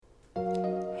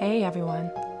Hey everyone,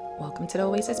 welcome to the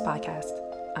Oasis Podcast.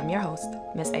 I'm your host,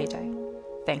 Miss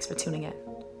AJ. Thanks for tuning in.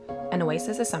 An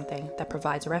oasis is something that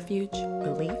provides refuge,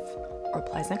 relief, or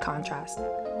pleasant contrast,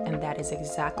 and that is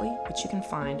exactly what you can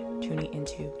find tuning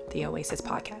into the Oasis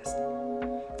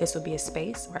Podcast. This will be a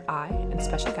space where I and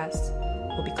special guests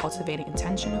will be cultivating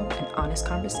intentional and honest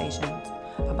conversations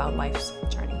about life's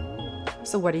journey.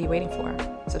 So what are you waiting for?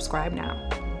 Subscribe now.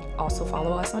 Also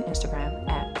follow us on Instagram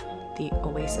at the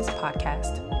Oasis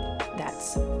Podcast.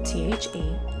 That's TheOasis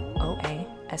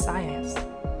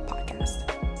Podcast.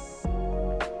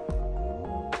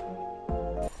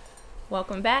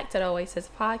 Welcome back to the Oasis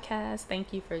Podcast.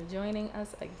 Thank you for joining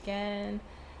us again.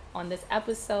 On this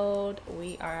episode,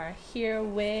 we are here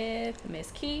with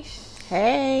Miss Keish.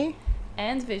 Hey.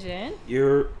 And Vision.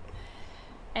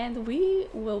 And we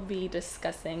will be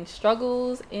discussing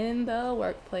struggles in the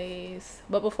workplace.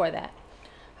 But before that,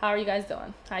 how are you guys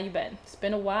doing? How you been? It's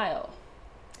been a while.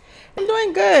 I'm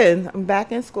doing good. I'm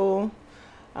back in school.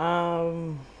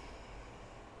 That's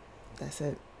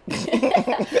it.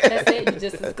 That's it. You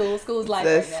just in school. School's life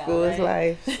right now. School is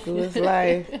life. School is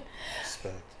life.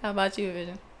 Respect. How about you,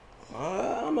 Vision?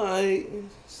 I'm alright.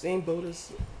 Same boat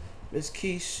as Miss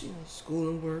Keish. School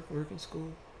and work and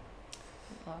school.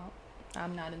 Well,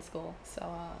 I'm not in school,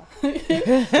 so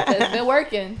it's been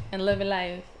working and living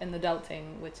life and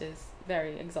adulting, which is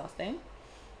very exhausting.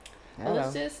 Well,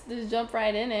 let's just jump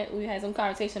right in it. We had some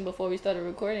conversation before we started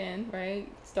recording, right?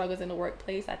 Struggles in the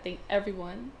workplace. I think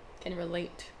everyone can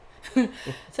relate to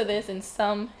this in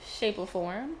some shape or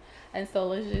form. And so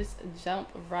let's just jump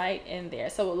right in there.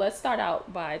 So let's start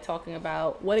out by talking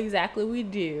about what exactly we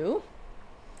do,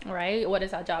 right? What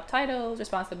is our job titles,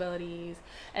 responsibilities,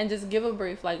 and just give a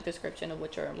brief description of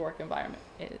what your work environment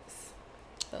is.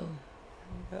 So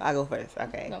I'll go first.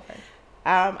 Okay. Go first.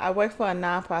 I work for a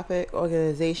nonprofit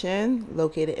organization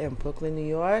located in Brooklyn, New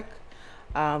York.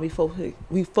 We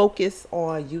focus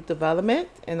on youth development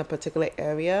in a particular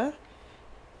area.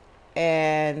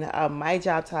 And my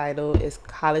job title is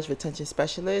College Retention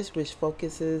Specialist, which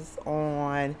focuses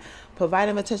on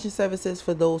providing retention services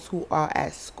for those who are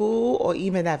at school or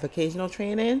even at vocational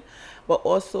training, but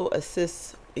also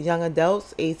assists young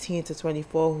adults 18 to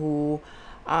 24 who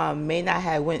may not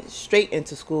have went straight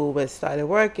into school but started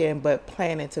working but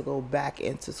planning to go back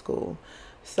into school.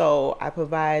 So I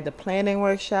provide the planning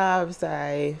workshops.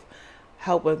 I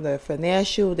help with the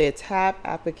financial, their TAP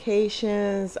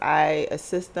applications. I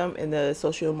assist them in the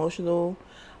social emotional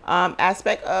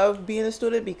aspect of being a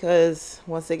student, because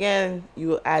once again,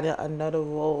 you add another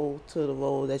role to the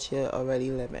role that you're already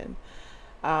living.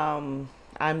 I'm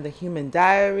the human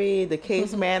diary, the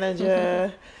case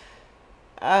manager.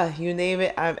 You name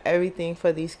it, I'm everything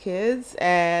for these kids,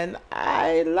 and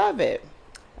I love it.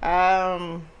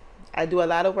 I do a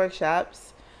lot of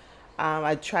workshops.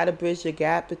 I try to bridge the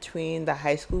gap between the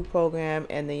high school program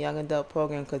and the young adult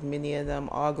program, because many of them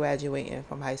are graduating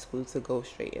from high school to go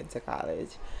straight into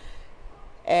college.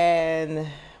 And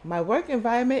my work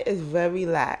environment is very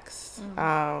lax.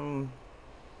 To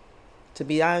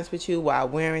be honest with you, what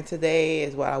I'm wearing today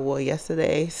is what I wore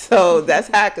yesterday. So that's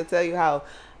how I can tell you how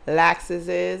lax this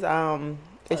is. Ripped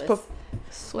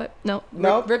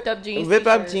up jeans. Ripped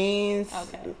up jeans,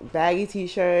 okay. Baggy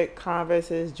t-shirt,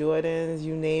 Converses, Jordans,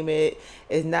 you name it.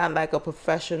 It's not like a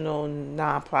professional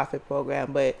non-profit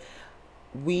program, but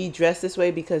we dress this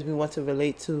way because we want to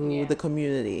relate to the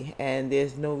community, and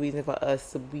there's no reason for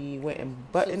us to be wearing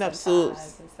button-up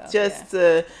suits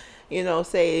to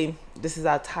say this is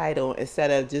our title,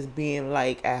 instead of just being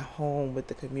like at home with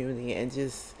the community and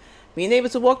just being able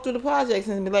to walk through the projects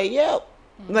and be like, yep,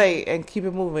 and keep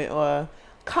it moving, or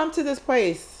come to this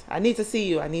place. I need to see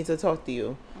you. I need to talk to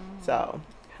you. So,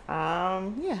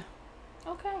 yeah.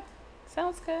 Okay.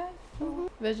 Sounds good.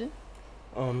 Vision?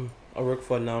 I work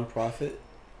for a nonprofit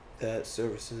that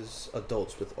services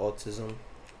adults with autism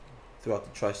throughout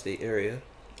the tri-state area.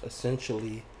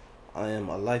 Essentially, I am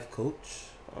a life coach.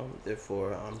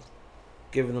 Therefore, I'm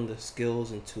giving them the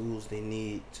skills and tools they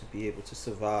need to be able to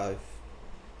survive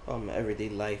everyday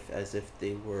life as if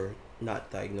they were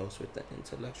not diagnosed with an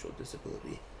intellectual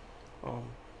disability.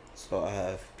 So I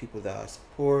have people that I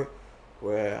support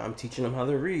where I'm teaching them how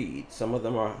to read. Some of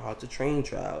them are how to train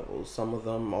travel. Some of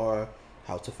them are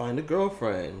how to find a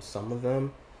girlfriend. Some of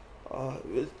them,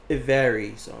 it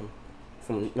varies.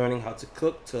 From learning how to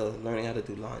cook to learning how to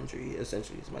do laundry.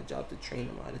 Essentially, it's my job to train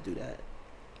them how to do that.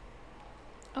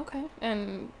 Okay.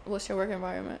 And what's your work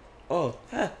environment?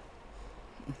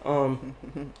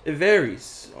 It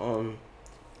varies.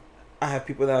 I have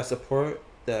people that I support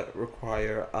that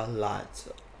require a lot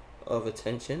of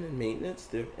attention and maintenance,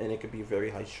 and it could be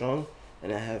very high strung.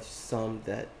 And I have some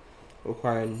that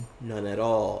requiring none at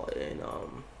all, and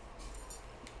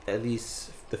at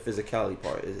least the physicality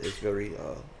part is very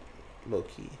low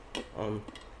key.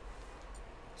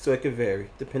 So it could vary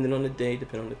depending on the day,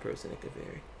 depending on the person. It could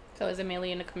vary. So is it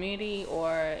mainly in the community,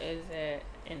 or is it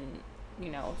in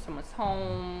someone's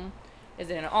home? Is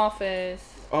it in an office?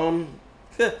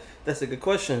 That's a good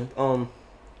question.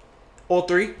 All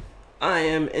three. I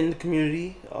am in the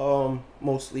community,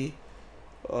 mostly,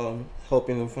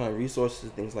 helping them find resources,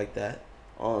 things like that.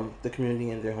 The community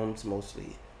and their homes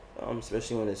mostly,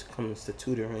 especially when it comes to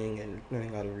tutoring and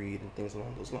learning how to read and things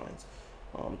along those lines.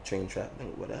 Train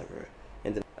traveling, whatever.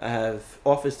 And then I have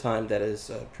office time that is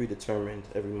predetermined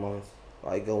every month.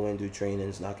 I go in, do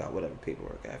trainings, knock out whatever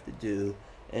paperwork I have to do,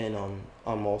 and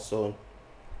I'm also,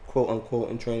 quote unquote,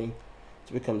 in training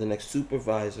to become the next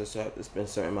supervisor. So I have to spend a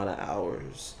certain amount of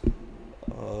hours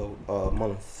a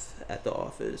month at the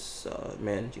office,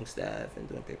 managing staff and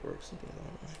doing paperwork and things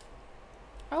like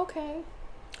that. Okay.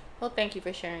 Well, thank you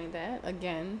for sharing that.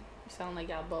 Again, you sound like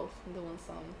y'all both doing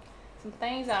some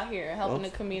things out here, helping the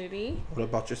community. What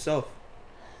about yourself?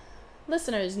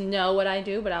 Listeners know what I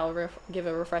do, but I'll give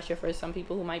a refresher for some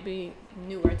people who might be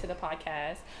newer to the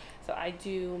podcast. So I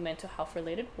do mental health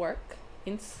related work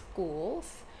in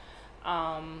schools.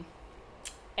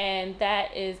 And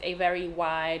that is a very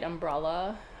wide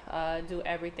umbrella. Do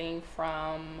everything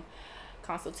from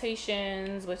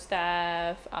consultations with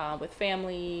staff, with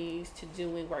families, to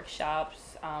doing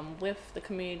workshops with the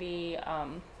community,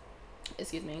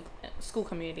 school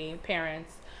community,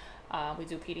 parents. We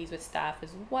do PDs with staff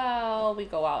as well. We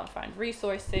go out and find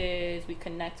resources. We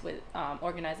connect with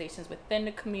organizations within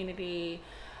the community.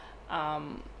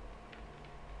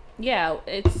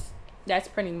 That's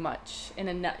pretty much in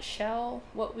a nutshell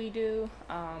what we do.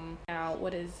 Now,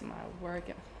 what is my work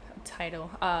title?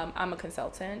 I'm a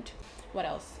consultant. What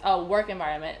else? Oh, work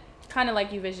environment. Kind of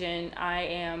like UVision, I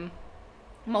am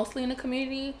mostly in the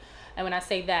community. And when I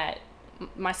say that,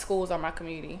 my schools are my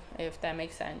community, if that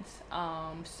makes sense.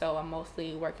 So I'm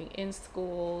mostly working in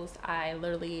schools. I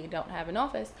literally don't have an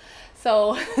office.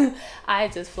 So I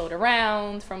just float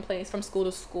around from school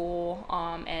to school.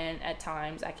 And at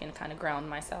times I can kind of ground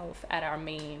myself at our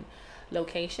main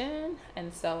location.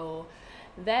 And so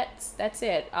that's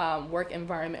it. Work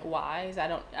environment wise,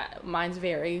 mine's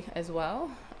vary as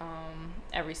well.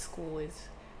 Every school is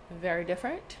very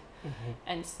different. Mm-hmm.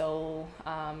 And so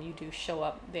you do show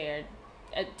up there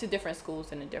to different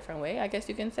schools in a different way, I guess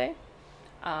you can say.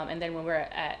 And then when we're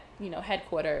at,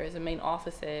 headquarters and main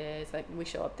offices, like we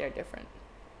show up there different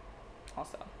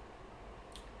also.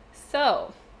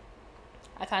 So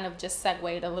I kind of just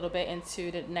segued a little bit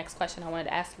into the next question I wanted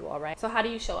to ask you all, right? So how do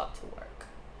you show up to work?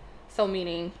 So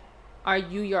meaning, are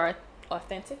you your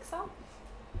authentic self?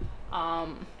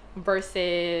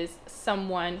 Versus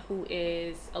someone who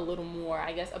is a little more,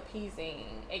 I guess, appeasing,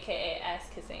 aka ass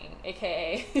kissing,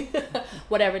 aka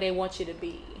whatever they want you to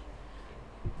be.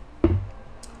 Would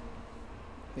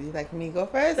you like me to go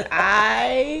first?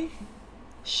 I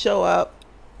show up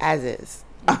as is.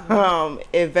 Mm-hmm.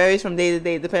 It varies from day to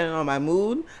day depending on my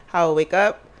mood, how I wake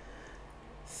up.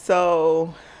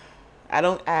 So I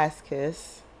don't ass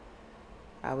kiss.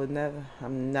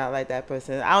 I'm not like that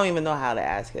person. I don't even know how to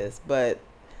ass kiss, but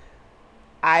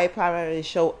I primarily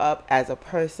show up as a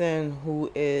person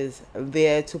who is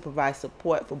there to provide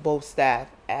support for both staff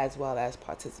as well as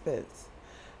participants.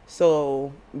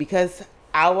 So because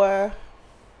our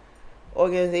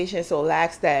organization is so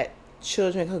lax that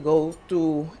children could go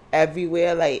through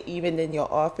everywhere, like even in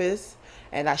your office,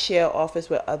 and I share office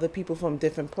with other people from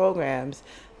different programs,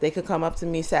 they could come up to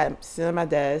me, sit on my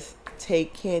desk,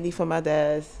 take candy from my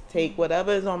desk, take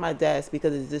whatever is on my desk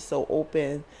because it's just so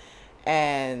open.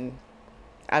 And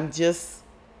I'm just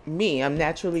me. I'm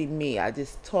naturally me. I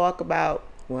just talk about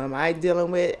what am I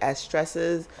dealing with as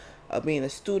stresses of being a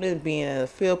student, being a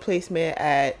field placement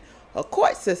at a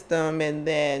court system, and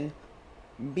then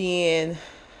being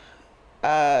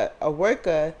a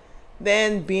worker,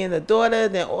 then being a daughter,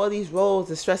 then all these roles,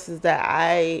 the stresses that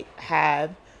I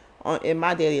have in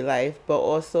my daily life, but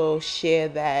also share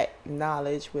that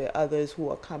knowledge with others who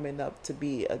are coming up to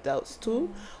be adults too.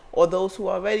 Mm-hmm. Or those who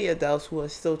are already adults who are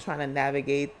still trying to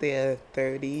navigate their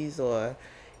 30s or,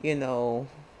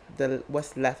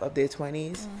 what's left of their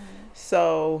 20s. Mm-hmm.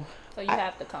 So you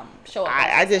have to show up.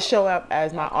 I just show up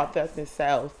as my authentic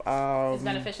self. It's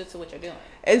beneficial to what you're doing.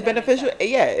 It's beneficial.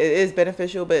 Yeah, it is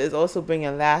beneficial, but it's also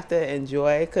bringing laughter and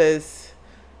joy because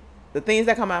the things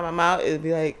that come out of my mouth is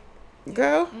be like,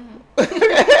 girl.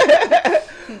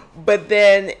 Mm-hmm. But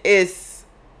then it's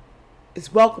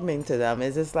welcoming to them.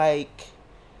 It's just like,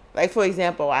 like for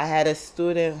example, I had a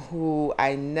student who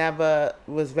I never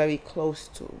was very close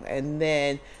to, and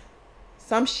then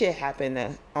some shit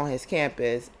happened on his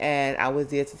campus, and I was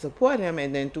there to support him.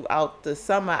 And then throughout the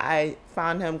summer, I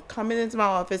found him coming into my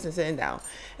office and sitting down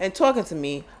and talking to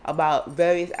me about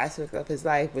various aspects of his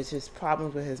life, which is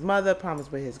problems with his mother, problems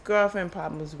with his girlfriend,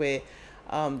 problems with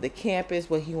the campus,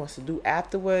 what he wants to do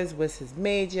afterwards, what's his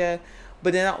major.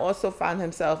 But then I also found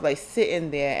himself like sitting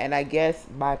there, and I guess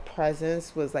my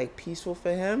presence was like peaceful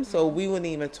for him. So we wouldn't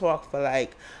even talk for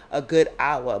like a good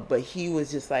hour, but he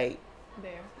was just like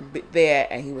there,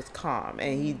 and he was calm,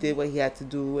 and he did what he had to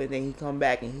do, and then he come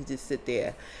back and he just sit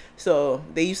there. So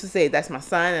they used to say that's my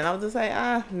son, and I was just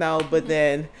like no, but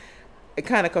then it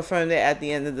kind of confirmed it at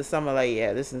the end of the summer, like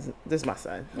yeah, this is my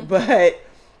son. But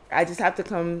I just have to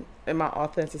come in my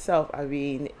authentic self. I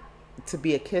mean, to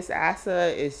be a kiss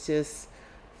asser is just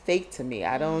fake to me.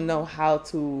 I don't know how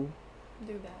to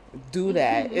do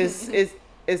that.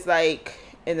 It's like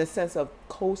in the sense of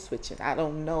code switching. I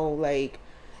don't know, like,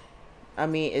 I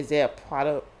mean, is there a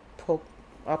proper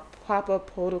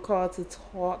protocol to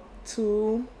talk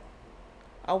to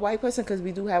a white person? Because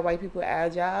we do have white people at our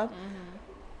job.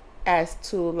 As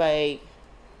to like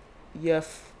your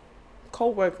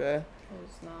co-worker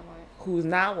who's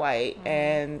not white,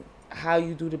 and how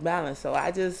you do the balance. So I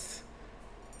just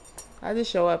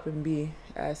show up and be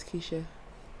as Keisha.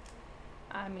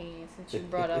 I mean, since you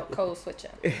brought up code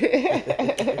switching,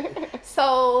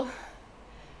 so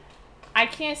I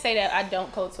can't say that I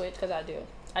don't code switch, because I do.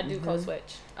 I do code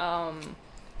switch,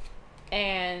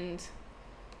 and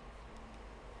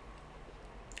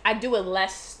I do it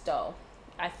less though,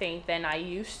 I think, than I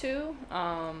used to.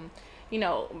 You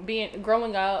know,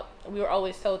 growing up, we were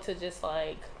always told to just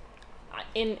like,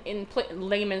 in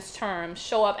layman's terms,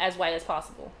 show up as white as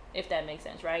possible, if that makes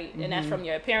sense, right? And that's from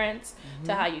your appearance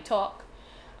to how you talk,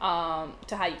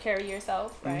 to how you carry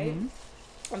yourself, right?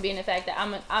 And being the fact that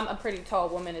I'm a pretty tall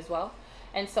woman as well,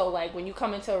 and so like when you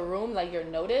come into a room, like you're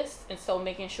noticed, and so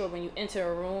making sure when you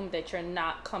enter a room that you're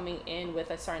not coming in with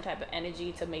a certain type of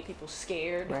energy to make people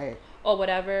scared, right, or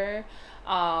whatever.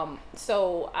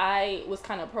 So I was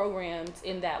kind of programmed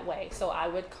in that way. So I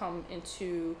would come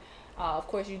into, of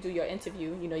course, you do your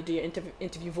interview, you know, you do your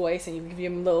interview voice, and you give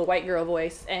your little white girl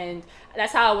voice. And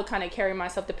that's how I would kind of carry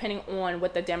myself, depending on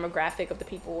what the demographic of the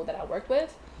people that I worked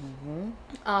with.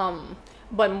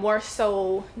 But more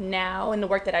so now in the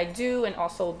work that I do, and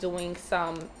also doing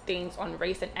some things on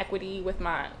race and equity with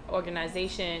my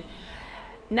organization.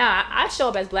 Nah, I show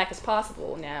up as black as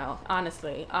possible now,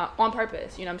 honestly, on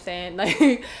purpose, you know what I'm saying?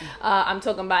 Like, I'm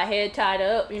talking about head tied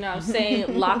up, you know what I'm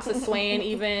saying? Locks are swaying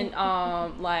even,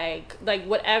 like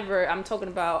whatever. I'm talking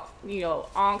about, you know,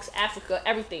 Onks, Africa,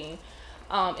 everything,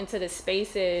 into the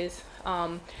spaces.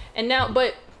 And now,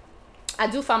 but I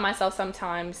do find myself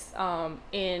sometimes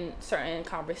in certain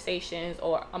conversations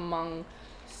or among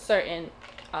certain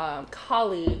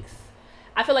colleagues,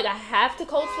 I feel like I have to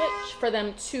code switch for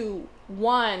them to,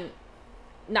 one,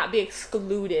 not be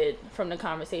excluded from the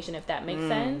conversation, if that makes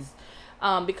sense.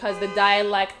 Because the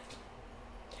dialect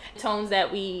tones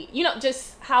that we, you know,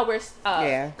 just how we're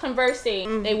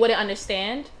conversing, they wouldn't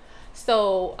understand.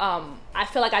 So I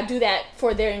feel like I do that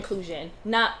for their inclusion,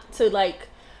 not to like,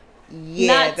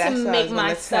 not to make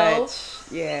myself,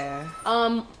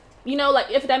 you know, like,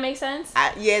 if that makes sense.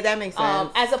 That makes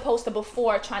sense. As opposed to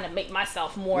before, trying to make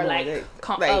myself more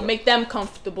make them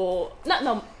comfortable. I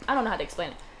don't know how to explain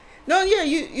it. No, yeah,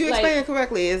 you explain it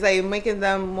correctly. It's like making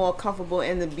them more comfortable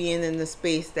in being in the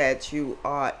space that you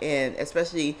are in,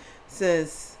 especially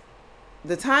since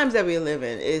the times that we live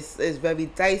in is very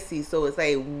dicey. So it's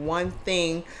like one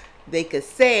thing they could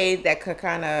say that could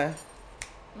kind of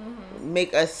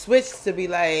make a switch to be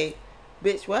like,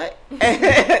 bitch, what?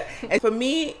 And for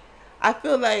me, I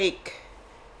feel like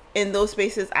in those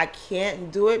spaces I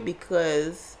can't do it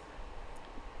because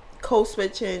code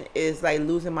switching is like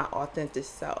losing my authentic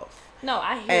self. No,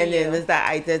 I hear and you. then there's that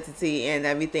identity and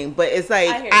everything. But it's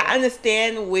like I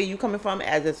understand where you're coming from,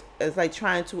 as it's like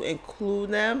trying to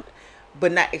include them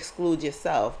but not exclude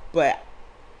yourself. But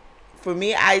for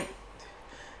me,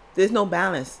 there's no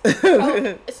balance.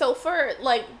 So for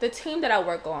like the team that I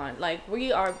work on, like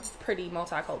we are pretty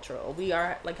multicultural. We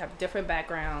are like have different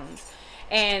backgrounds,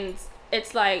 and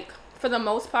it's like for the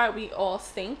most part we all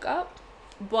sync up.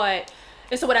 But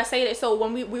and so what I say is, so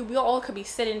when we all could be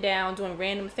sitting down doing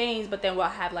random things, but then we'll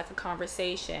have like a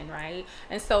conversation, right?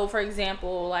 And so for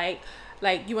example, like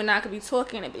you and I could be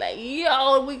talking and be like,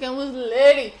 yo, the weekend was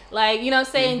litty. Like, you know what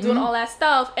I'm saying? Doing all that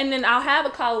stuff. And then I'll have a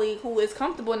colleague who is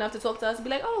comfortable enough to talk to us and be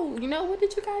like, oh, you know, what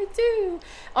did you guys do?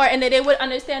 And then they would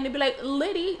understand. They'd be like,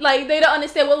 litty. Like, they don't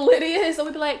understand what litty is. So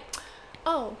we'd be like,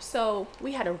 oh, so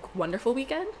we had a wonderful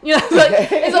weekend. You know,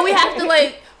 like, and so we have to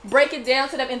like break it down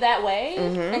to them in that way,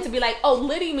 and to be like, oh,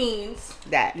 Liddy means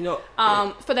that. You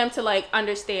know, for them to like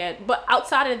understand. But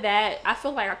outside of that, I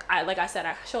feel like I said,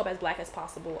 I show up as black as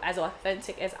possible, as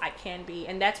authentic as I can be,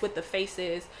 and that's with the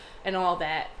faces and all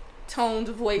that, tones,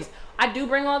 voice. I do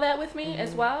bring all that with me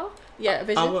as well. Yeah,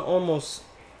 Vision. I would almost,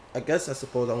 I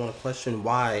suppose I want to question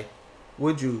why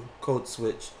would you code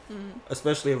switch,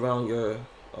 especially around your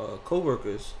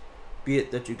co-workers, be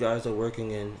it that you guys are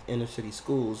working in inner city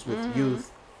schools with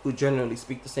youth who generally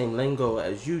speak the same lingo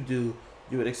as you do.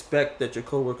 You would expect that your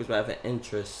co-workers would have an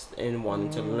interest in wanting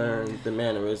to learn the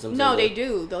mannerisms. No, they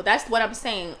do, though. That's what I'm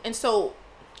saying. And so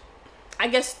I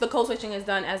guess the code switching is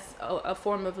done as a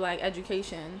form of like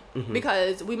education,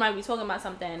 because we might be talking about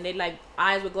something and they like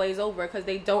eyes would glaze over because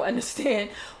they don't understand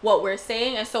what we're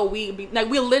saying. And so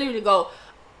we'll literally go,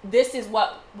 this is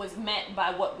what was meant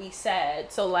by what we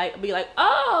said. So like be like,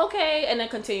 oh, okay, and then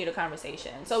continue the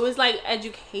conversation. So it's like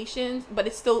education, but I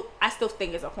still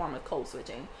think it's a form of code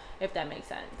switching, if that makes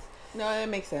sense. No, that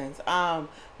makes sense.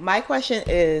 My question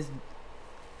is,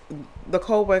 the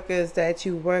co-workers that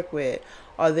you work with,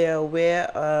 are they aware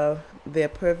of their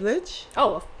privilege?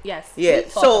 Oh, yes. Yeah.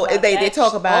 So they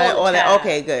talk about it all that.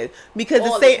 Okay, good. Because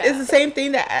it's the same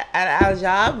thing that at our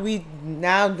job, we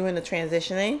now doing the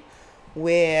transitioning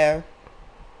where,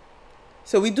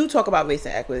 so we do talk about race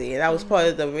and equity, and I was part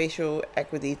of the racial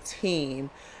equity team,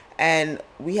 and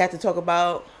we had to talk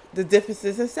about the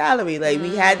differences in salary. Like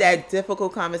we had that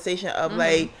difficult conversation of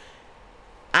like,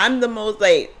 I'm the most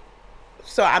like,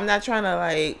 so I'm not trying to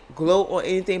like gloat or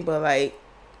anything, but like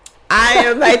I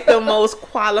am like the most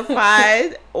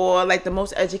qualified or like the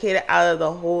most educated out of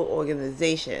the whole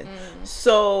organization.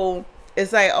 So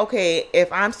it's like, okay,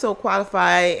 if I'm so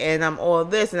qualified and I'm all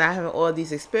this and I have all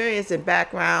these experience and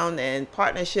background and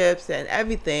partnerships and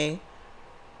everything,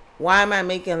 why am I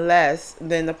making less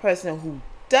than the person who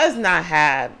does not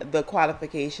have the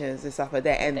qualifications and stuff like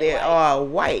that, and they are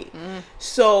white?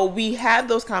 So we have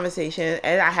those conversations,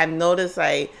 and I have noticed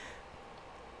like,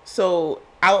 so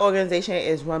our organization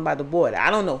is run by the board.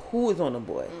 I don't know who is on the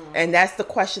board. And that's the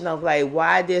question of like,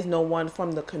 why there's no one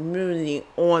from the community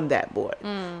on that board.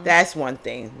 That's one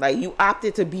thing. Like you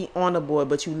opted to be on the board,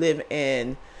 but you live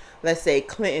in, let's say,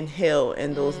 Clinton Hill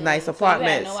in those nice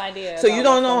apartments. So you had no idea. So you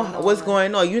don't know what's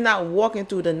going on. You're not walking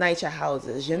through the NYCHA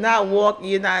houses. You're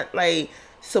not like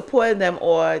supporting them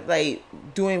or like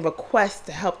doing requests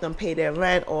to help them pay their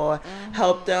rent or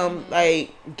help them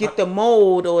like get the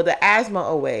mold or the asthma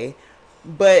away.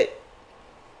 But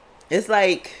it's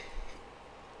like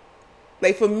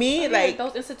for me, like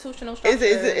those institutional structures,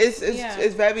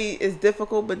 it's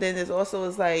difficult. But then it's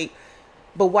also like,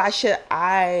 but why should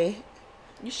I?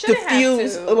 You shouldn't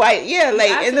diffuse, have to. like in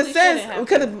the absolutely sense,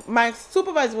 because my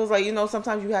supervisor was like,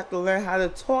 sometimes you have to learn how to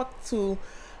talk to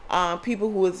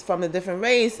people who is from a different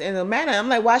race in a manner. I'm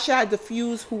like, why should I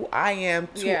diffuse who I am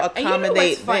to accommodate? And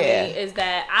what's funny is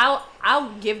that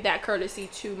I'll give that courtesy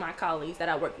to my colleagues that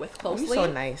I work with closely. You're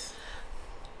so nice,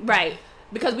 right?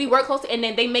 Because we work closely, and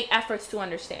then they make efforts to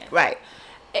understand, right?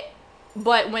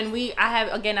 But when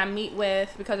I meet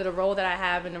with, because of the role that I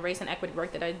have in the race and equity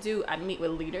work that I do, I meet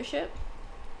with leadership,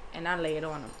 and I lay it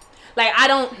on them. Like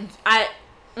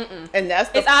and it's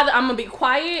either I'm gonna be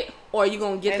quiet or you're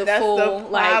gonna get the full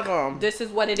like, this is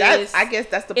what it is. I guess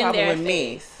that's the problem with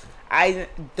me. I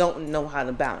don't know how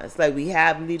to balance. Like we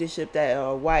have leadership that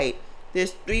are white.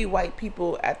 There's 3 white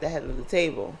people at the head of the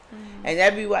table, and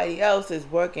everybody else is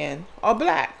working or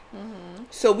black.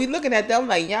 So we looking at them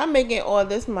like, y'all making all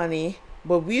this money,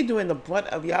 but we're doing the brunt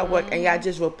of y'all work, and y'all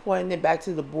just reporting it back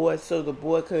to the board so the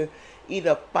board could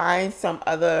either find some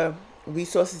other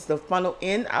resources to funnel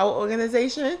in our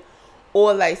organization,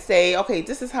 or like say, okay,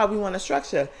 this is how we want to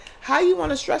structure. How you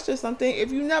want to structure something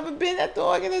if you've never been at the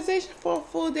organization for a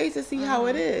full day to see how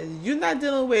it is? You're not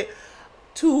dealing with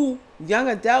 2 young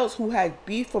adults who had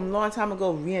beef from a long time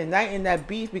ago reuniting that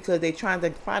beef because they're trying to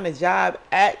find a job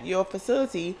at your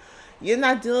facility. You're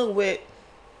not dealing with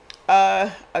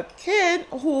a kid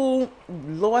who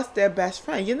lost their best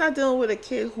friend. You're not dealing with a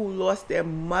kid who lost their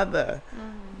mother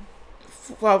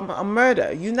from a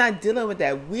murder. You're not dealing with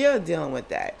that. We're dealing with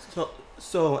that.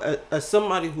 So as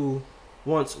somebody who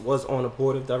once was on a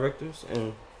board of directors,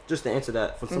 and just to answer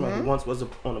that, for somebody who once was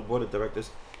on a board of directors,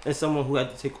 and someone who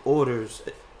had to take orders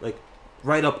like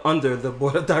right up under the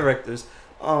board of directors,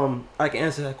 I can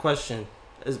answer that question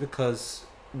is because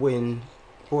when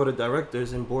board of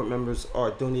directors and board members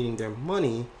are donating their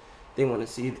money, they want to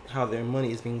see how their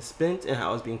money is being spent and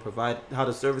how it's being provided, how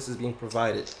the service is being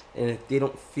provided. And if they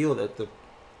don't feel that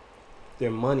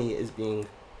their money is being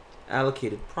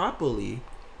allocated properly,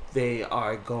 they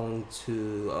are going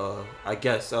to,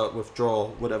 withdraw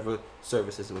whatever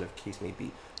services, whatever case may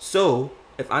be. So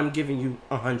if I'm giving you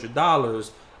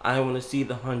 $100, I want to see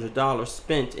the $100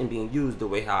 spent and being used the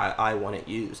way how I want it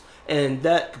used. And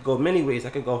that could go many ways.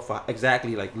 That could go for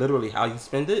exactly like literally how you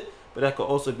spend it, but that could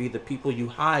also be the people you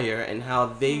hire and how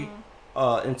they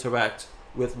interact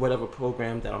with whatever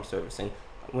program that I'm servicing.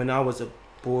 When I was a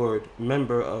board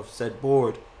member of said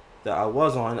board that I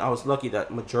was on, I was lucky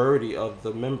that majority of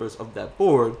the members of that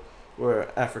board were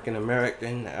African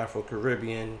American, Afro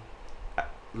Caribbean,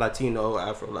 Latino,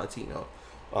 Afro Latino.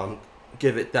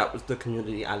 That was the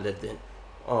community I lived in.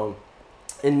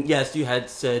 And yes, you had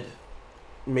said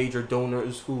major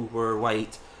donors who were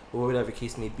white or whatever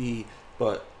case may be,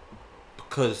 but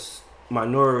because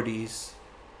minorities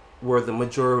were the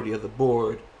majority of the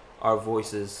board, our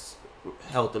voices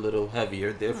held a little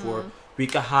heavier. Therefore, we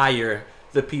could hire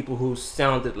the people who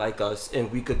sounded like us,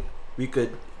 and we could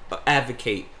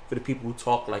advocate for the people who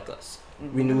talk like us.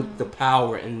 We knew the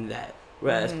power in that.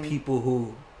 Whereas people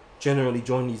who generally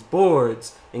join these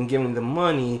boards and giving them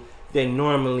money, they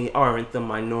normally aren't the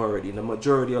minority. The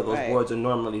majority of those boards are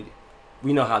normally,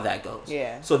 we know how that goes.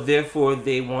 Yeah. So therefore,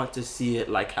 they want to see it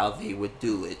like how they would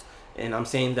do it. And I'm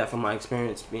saying that from my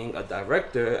experience being a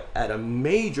director at a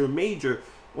major,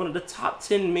 one of the top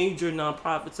 10 major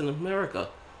nonprofits in America.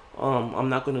 I'm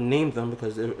not going to name them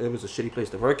because it was a shitty place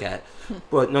to work at.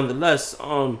 But nonetheless,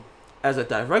 as a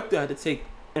director, I had to take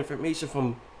information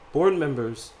from board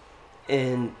members.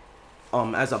 And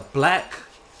as a black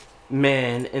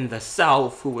man in the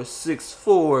South who was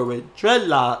 6'4" with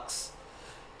dreadlocks,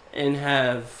 and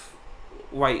have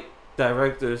white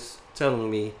directors telling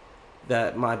me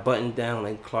that my button down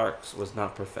and Clark's was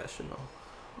not professional,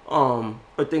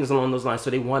 or things along those lines. So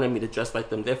they wanted me to dress like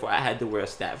them. Therefore, I had to wear a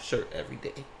staff shirt every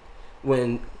day,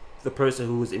 when the person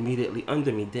who was immediately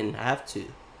under me didn't have to.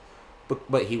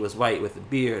 But he was white with a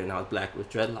beard, and I was black with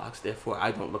dreadlocks. Therefore,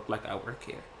 I don't look like I work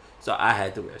here. So I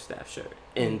had to wear a staff shirt,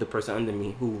 and the person under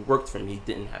me who worked for me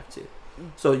didn't have to.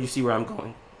 So you see where I'm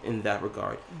going in that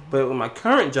regard. But with my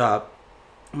current job,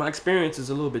 my experience is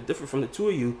a little bit different from the two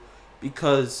of you,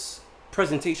 because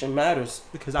presentation matters,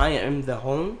 because I am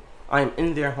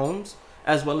in their homes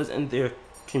as well as in their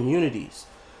communities.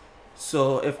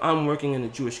 So if I'm working in a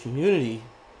Jewish community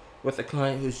with a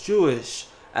client who's Jewish,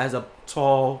 as a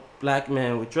tall black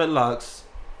man with dreadlocks,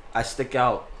 I stick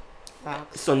out. Wow.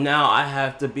 So now I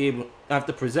have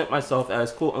to present myself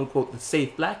as quote unquote the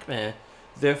safe black man.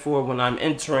 Therefore, when I'm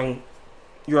entering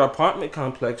your apartment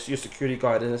complex, your security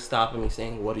guard isn't stopping me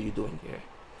saying, "What are you doing here?"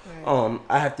 Right.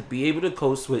 I have to be able to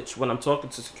code switch when I'm talking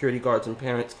to security guards and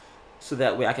parents, so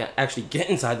that way I can actually get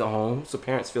inside the home, so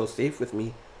parents feel safe with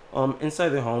me inside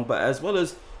their home. But as well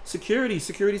as security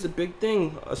is a big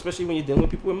thing, especially when you're dealing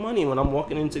with people with money. When I'm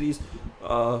walking into these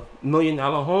 $1 million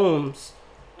homes,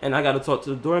 and I got to talk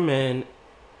to the doorman,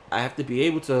 I have to be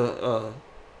able to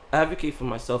advocate for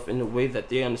myself in a way that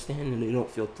they understand and they don't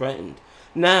feel threatened.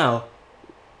 Now,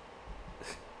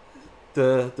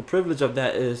 the privilege of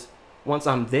that is, once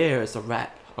I'm there, it's a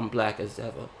wrap. I'm black as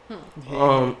ever.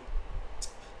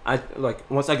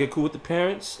 Once I get cool with the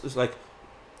parents, it's like,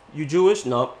 you Jewish?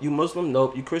 Nope. You Muslim?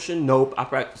 Nope. You Christian? Nope. I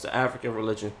practice the African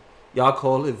religion. Y'all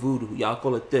call it voodoo. Y'all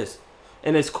call it this.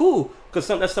 And it's cool, because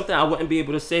that's something I wouldn't be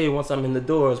able to say once I'm in the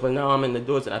doors. But now I'm in the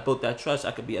doors and I built that trust,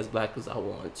 I could be as black as I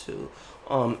want to.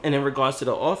 And in regards to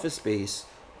the office space,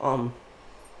 I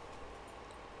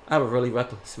have a really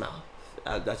reckless mouth.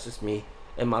 That's just me.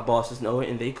 And my bosses know it,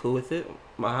 and they cool with it.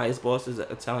 My highest boss is an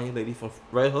Italian lady from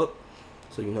Red Hook.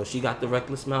 So, she got the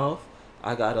reckless mouth.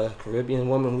 I got a Caribbean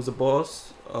woman who's a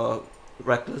boss,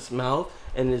 reckless mouth.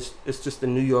 And it's just the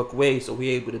New York way, so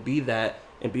we're able to be that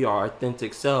and be our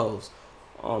authentic selves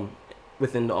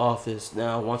within the office.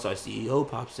 Now, once our CEO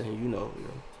pops in,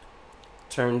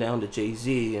 turn down the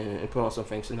Jay-Z and put on some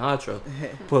Frank Sinatra.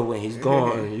 But when he's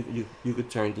gone, you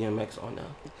could turn DMX on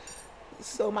now.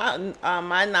 So my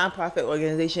nonprofit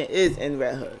organization is in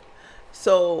Red Hook.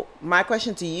 So my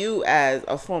question to you, as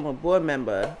a former board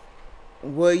member,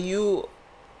 were you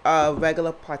a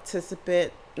regular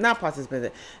participant? Not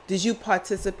participant. Did you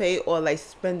participate or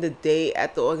spend the day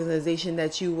at the organization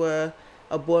that you were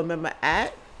a board member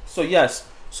at? So yes.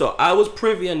 So I was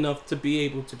privy enough to be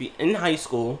able to be in high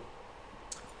school,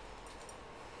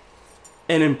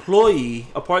 an employee,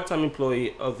 a part-time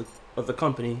employee of the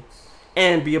company,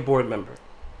 and be a board member,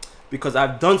 because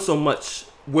I've done so much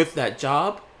with that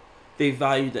job. They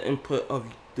value the input of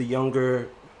the younger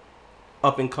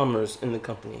up-and-comers in the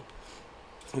company.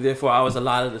 Therefore, I was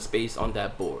allotted the space on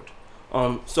that board.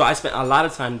 So I spent a lot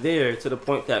of time there, to the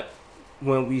point that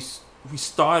when we we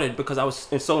started, because I was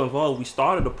so involved, we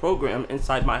started a program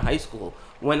inside my high school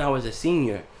when I was a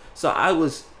senior. So I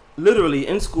was literally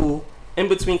in school, in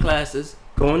between classes,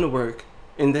 going to work,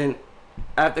 and then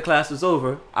after class was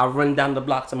over, I run down the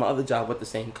block to my other job with the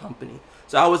same company.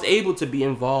 So I was able to be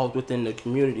involved within the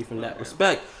community from that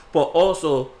respect. But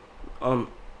also,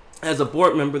 as a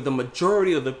board member, the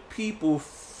majority of the people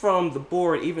from the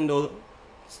board, even though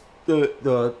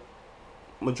the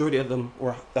majority of them,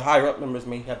 or the higher up members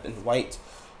may have been white,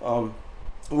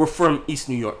 were from East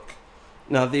New York.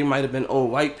 Now, they might have been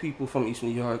old white people from East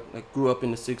New York, like grew up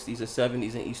in the 60s and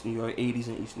 70s in East New York, 80s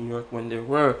in East New York, when there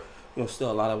were,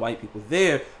 still a lot of white people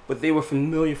there, but they were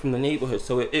familiar from the neighborhood,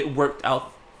 so it worked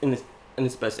out in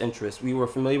its best interest. We were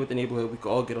familiar with the neighborhood, we could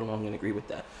all get along and agree with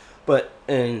that. But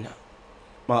in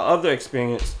my other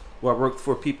experience, where I worked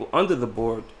for people under the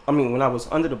board, when I was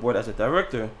under the board as a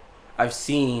director, I've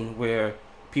seen where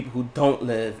people who don't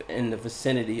live in the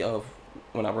vicinity of,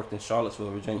 when I worked in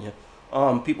Charlottesville, Virginia,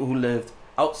 people who lived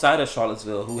outside of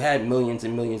Charlottesville, who had millions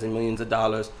and millions and millions of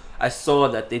dollars, I saw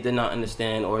that they did not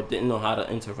understand or didn't know how to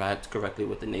interact correctly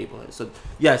with the neighborhood. So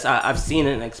yes, I've seen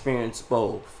and experienced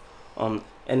both.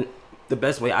 And the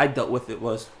best way I dealt with it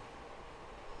was,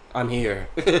 I'm here.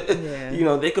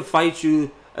 Yeah. They could fight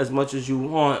you as much as you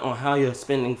want on how you're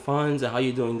spending funds and how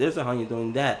you're doing this or how you're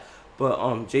doing that.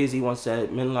 But Jay-Z once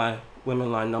said, men lie,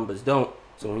 women lie, numbers don't.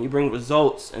 So when you bring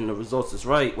results and the results is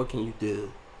right, what can you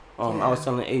do? I was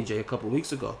telling AJ a couple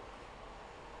weeks ago,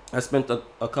 I spent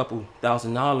a couple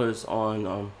 $1,000s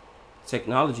on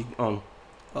technology,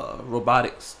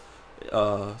 robotics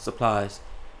supplies,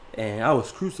 and I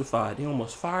was crucified. They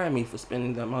almost fired me for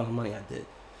spending the amount of money I did.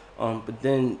 But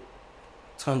then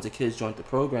tons of kids joined the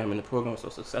program, and the program was so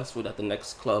successful that the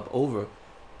next club over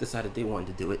decided they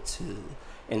wanted to do it too.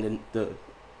 And then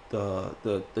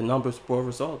the numbers bore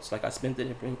results. Like I spent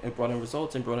it brought in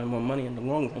results and brought in more money in the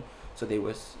long run. So they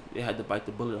had to bite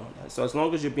the bullet on that. So as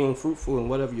long as you're being fruitful in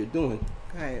whatever you're doing,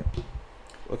 right.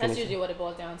 That's usually what it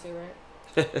boils down to, right?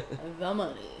 The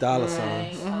money, dollar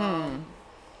right? signs,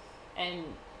 and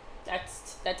that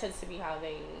tends to be how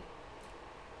they.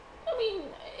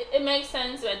 It makes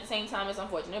sense, but at the same time, it's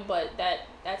unfortunate. But that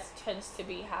tends to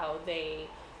be how they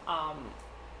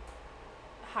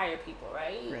hire people,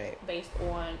 right? Based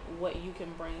on what you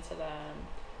can bring to them,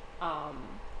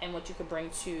 and what you could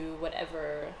bring to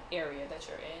whatever area that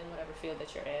you're in, whatever field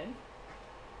that you're in.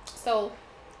 So,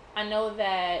 I know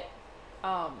that,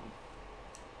 of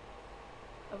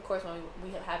course, when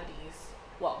we have these,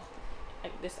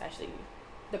 this actually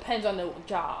depends on the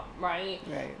job, right?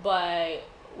 Right. But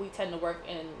we tend to work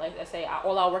in, like I say,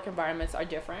 all our work environments are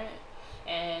different,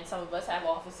 and some of us have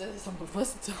offices, some of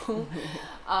us don't.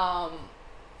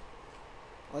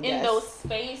 In those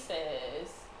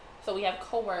spaces, so we have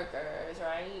coworkers,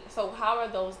 right? So how are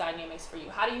those dynamics for you?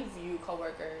 How do you view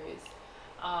coworkers?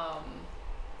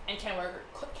 And can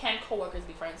coworkers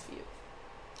be friends for you?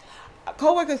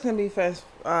 Coworkers can be friends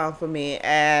for me,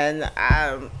 and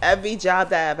every job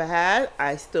that I ever had,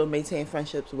 I still maintain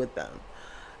friendships with them.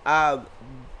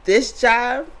 This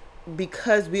job,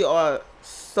 because we are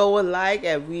so alike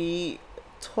and we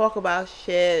talk about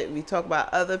shit, we talk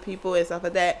about other people and stuff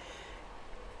like that,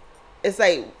 it's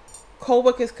like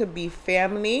coworkers could be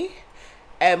family,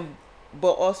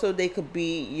 but also they could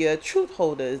be your truth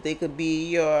holders. They could be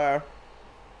your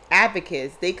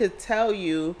advocates. They could tell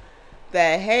you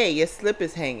that, hey, your slip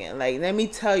is hanging. Like, let me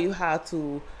tell you how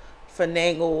to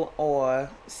finagle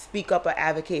or speak up or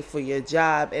advocate for your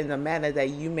job in a manner that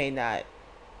you may not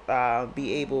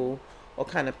be able or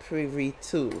kind of privy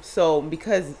to. So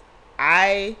because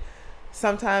I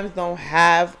sometimes don't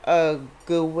have a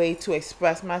good way to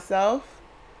express myself,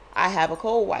 I have a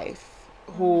co-wife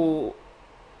who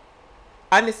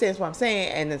understands what I'm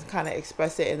saying and is kind of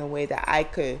express it in a way that I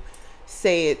could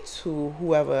say it to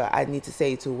whoever I need to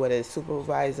say it to, whether it's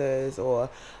supervisors or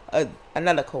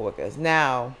another coworkers.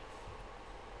 Now,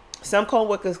 some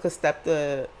coworkers could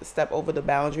step over the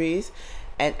boundaries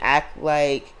and act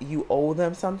like you owe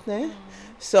them something.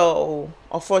 So,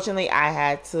 unfortunately, I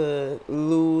had to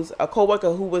lose a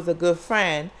coworker who was a good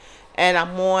friend, and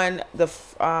I'm on the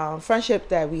friendship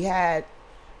that we had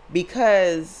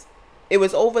because it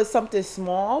was over something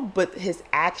small, but his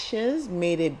actions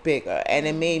made it bigger, and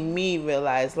it made me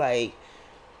realize, like,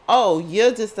 oh,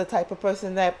 you're just the type of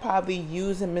person that probably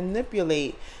use and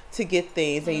manipulate to get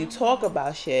things, and you talk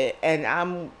about shit, and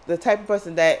I'm the type of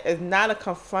person that is not a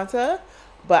confronter,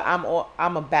 but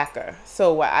I'm a backer.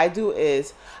 So what I do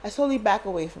is I slowly back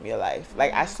away from your life.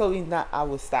 Like I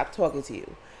will stop talking to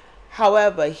you.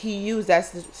 However, he used that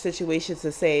situation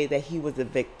to say that he was a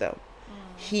victim.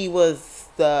 He was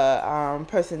the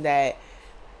person that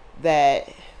that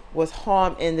was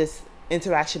harmed in this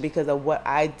interaction because of what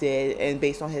I did and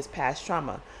based on his past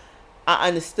trauma. I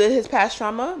understood his past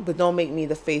trauma, but don't make me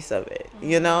the face of it,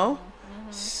 you know?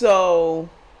 So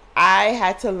I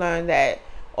had to learn that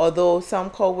although some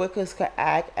coworkers could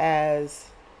act as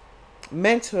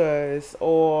mentors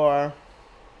or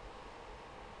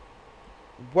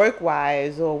work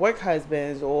wives or work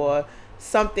husbands or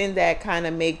something that kind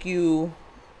of make you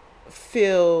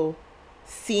feel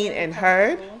seen and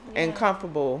heard and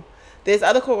comfortable, there's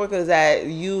other coworkers that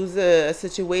use a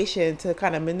situation to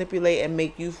kind of manipulate and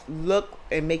make you look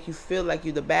and make you feel like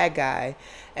you're the bad guy.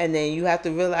 And then you have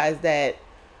to realize that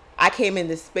I came in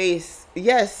this space,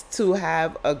 yes, to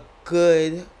have a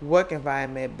good work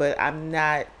environment, but I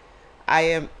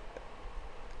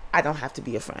don't have to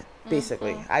be a friend,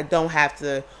 basically. I don't have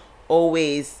to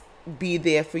always be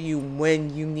there for you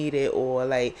when you need it, or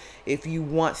like if you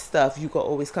want stuff, you can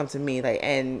always come to me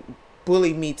and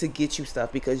bully me to get you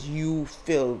stuff because you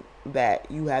feel that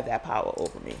you have that power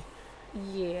over me.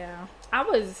 Yeah. I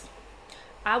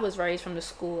was raised from the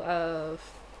school of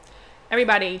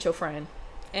everybody ain't your friend.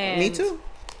 And me too.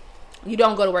 You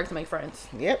don't go to work to make friends.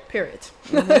 Yep. Period.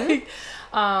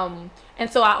 And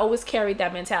so I always carried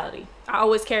that mentality. I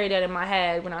always carried that in my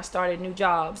head when I started new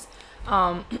jobs.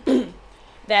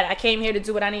 That I came here to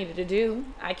do what I needed to do.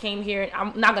 I came here.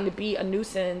 I'm not going to be a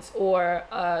nuisance or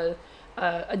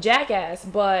a jackass,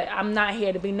 but I'm not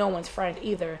here to be no one's friend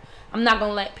either. I'm not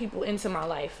going to let people into my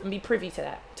life and be privy to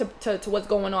that, to what's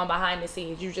going on behind the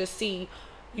scenes. You just see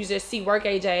work,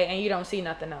 AJ, and you don't see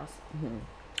nothing else.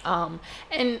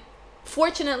 And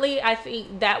fortunately, I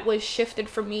think that was shifted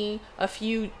for me a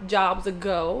few jobs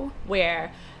ago,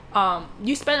 where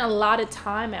you spend a lot of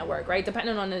time at work, right?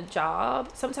 Depending on the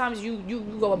job. Sometimes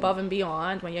you go above and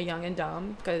beyond when you're young and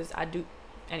dumb, because I do.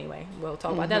 Anyway, we'll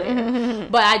talk about that later.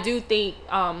 But I do think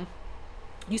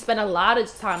you spend a lot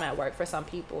of time at work for some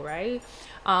people, right?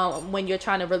 When you're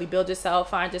trying to really build yourself,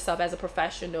 find yourself as a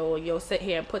professional, you'll sit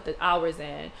here and put the hours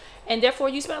in. And therefore,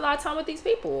 you spend a lot of time with these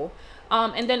people.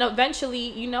 And then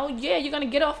eventually, you're going to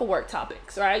get off of work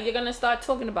topics, right? You're going to start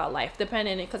talking about life,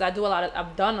 because I've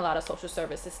done a lot of social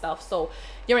services stuff. So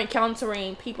you're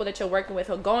encountering people that you're working with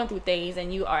who are going through things,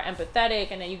 and you are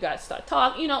empathetic, and then you got to start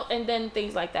talking, and then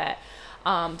things like that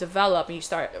develop, and you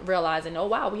start realizing, oh,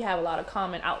 wow, we have a lot of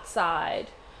common outside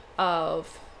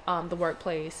of the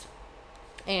workplace.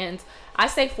 And I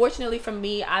say, fortunately for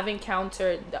me, I've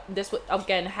encountered this.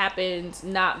 Again, happened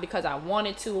not because I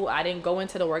wanted to. I didn't go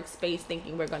into the workspace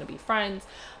thinking we're going to be friends,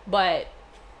 but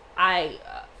I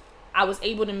was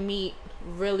able to meet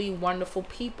really wonderful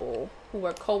people who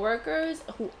were coworkers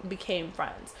who became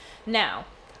friends. Now,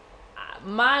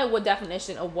 my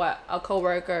definition of what a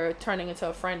coworker turning into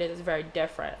a friend is very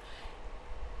different.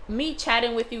 Me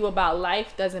chatting with you about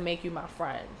life doesn't make you my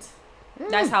friend.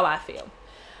 That's how I feel.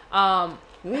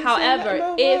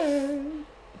 However,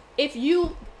 if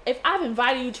I've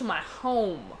invited you to my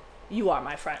home, you are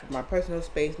my friend. My personal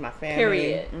space, my family.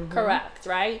 Period. Correct,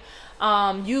 right?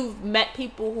 You've met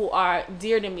people who are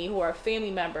dear to me, who are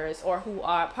family members or who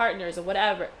are partners or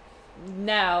whatever.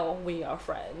 Now we are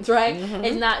friends, right?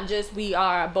 It's not just we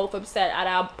are both upset at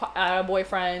our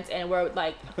boyfriends and we're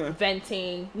like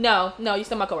venting. No, you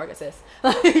still my coworker, sis.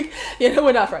 Like,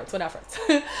 we're not friends.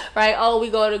 Right? Oh, we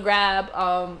go to grab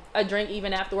a drink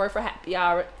even after work for happy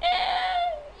hour.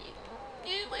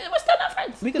 We're still not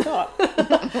friends. We can talk.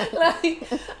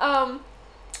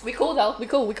 We cool though. We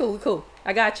cool.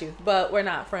 I got you, but we're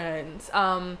not friends.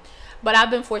 But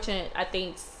I've been fortunate, I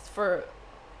think, for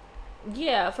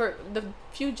the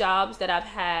few jobs that I've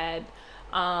had,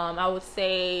 I would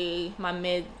say my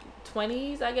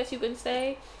mid-20s, I guess you can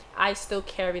say, I still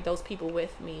carry those people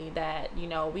with me that,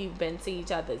 we've been to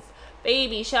each other's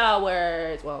baby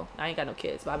showers. Well, I ain't got no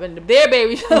kids, but I've been to their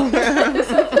baby showers,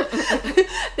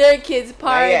 their kids'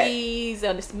 parties,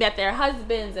 and met their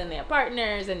husbands and their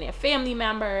partners and their family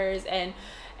members, and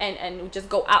just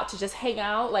go out to just hang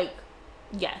out. Like,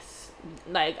 yes.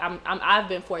 Like I've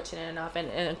been fortunate enough, and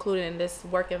including in this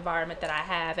work environment that I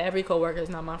have, every coworker is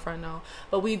not my friend, no,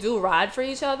 but we do ride for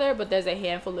each other. But there's a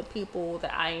handful of people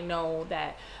that I know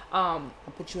that I'll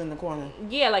put you in the corner.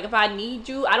 Yeah, like if I need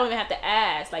you, I don't even have to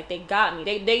ask. Like they got me.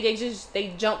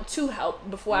 They jump to help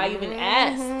before I even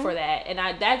ask for that, and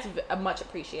that's much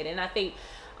appreciated. And I think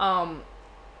I'm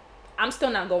still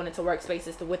not going into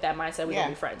workspaces with that mindset we're gonna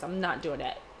be friends. I'm not doing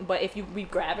that. But if we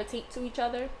gravitate to each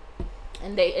other,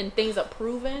 and things are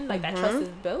proven, like that trust is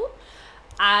built,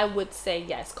 I would say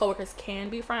yes, coworkers can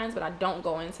be friends, but I don't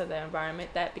go into the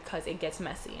environment because it gets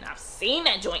messy, and I've seen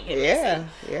that joint get messy.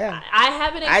 Yeah. I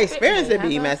haven't experienced it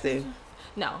being messy.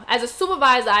 No, as a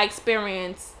supervisor, I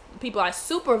experienced people I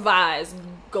supervise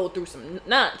go through some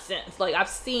nonsense. Like, I've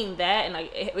seen that, and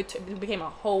like it became a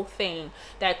whole thing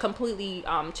that completely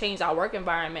changed our work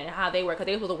environment and how they work, because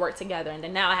they were supposed to work together, and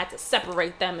then now I had to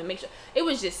separate them and make sure. It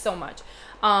was just so much.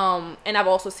 And I've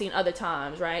also seen other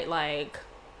times, right, like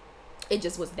it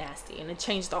just was nasty, and it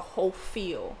changed the whole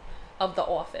feel of the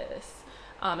office.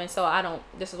 And so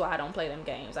this is why I don't play them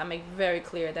games. I make very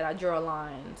clear that I draw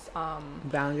lines.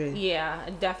 Boundaries. Yeah,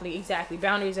 definitely, exactly.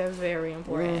 Boundaries are very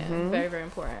important. Very, very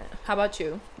important. How about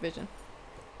you, Vision?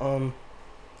 I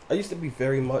used to be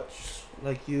very much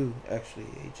like you, actually,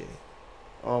 AJ.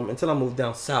 Until I moved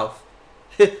down south.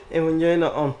 And when you're in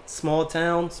a small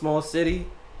town, small city,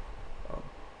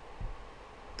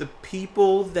 the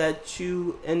people that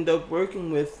you end up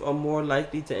working with are more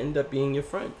likely to end up being your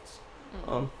friends.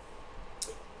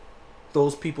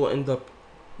 Those people end up,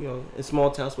 in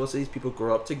small towns, small cities, people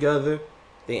grow up together.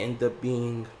 They end up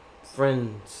being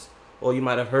friends. Or you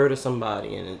might have heard of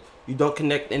somebody and you don't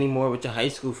connect anymore with your high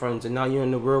school friends, and now you're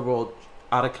in the real world,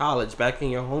 out of college, back in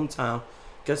your hometown.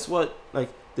 Guess what? Like,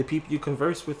 the people you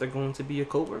converse with are going to be your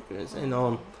coworkers. And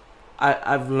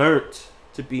I've learned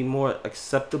to be more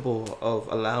acceptable of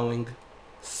allowing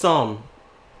some,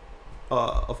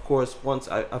 of course, once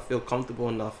I feel comfortable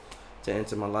enough to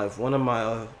enter my life. One of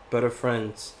my better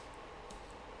friends,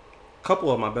 a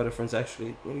couple of my better friends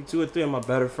actually, maybe 2 or 3 of my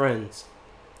better friends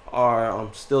are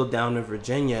still down in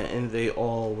Virginia, and they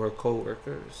all were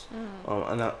co-workers.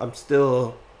 And I'm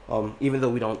still, even though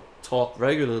we don't talk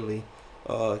regularly,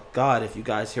 God, if you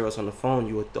guys hear us on the phone,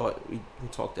 you would thought we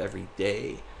talked every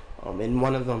day. And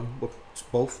one of them,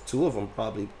 both 2 of them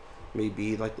probably may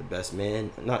be like the best man,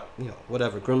 not,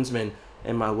 whatever, groomsmen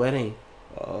in my wedding.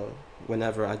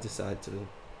 Whenever I decide to.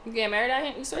 You getting married out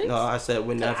here? You serious? No, I said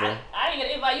whenever. I didn't get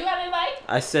an invite. You got an invite?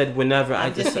 I said whenever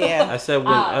I decide. I said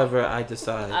whenever I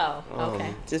decide. Oh,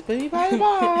 okay. Just put me by the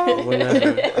bar.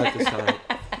 Whenever I decide.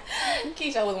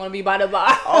 Keisha always want to be by the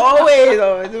bar. Always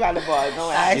by the bar.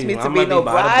 Don't ask me to be no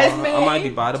bridesmaid. I might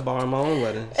be by the bar in my own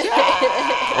wedding.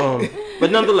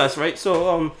 But nonetheless, right?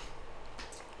 So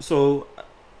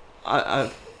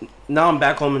I now I'm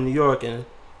back home in New York, and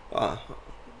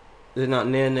they're not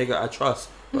near nigga I trust,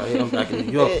 right? I'm back in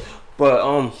New York.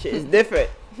 But shit is different.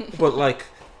 But like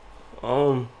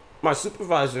my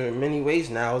supervisor in many ways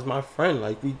now is my friend.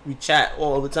 Like we chat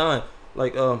all the time.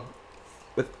 Like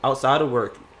with outside of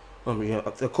work.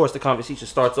 Of course the conversation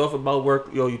starts off about work,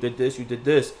 you did this,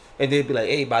 and they'd be like,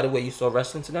 hey, by the way, you saw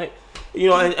wrestling tonight?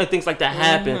 And things like that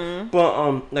happen.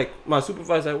 But like my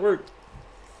supervisor at work,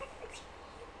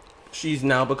 she's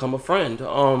now become a friend.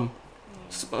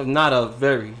 Not a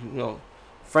very,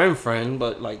 friend,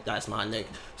 but like that's my nigga.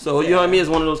 So you know what I mean? It's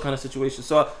one of those kind of situations.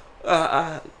 So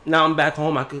now I'm back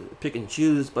home. I could pick and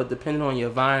choose, but depending on your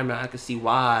environment, I could see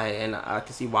why, and I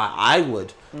could see why I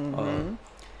would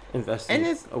invest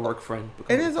in a work friend.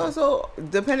 And it's also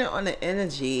dependent on the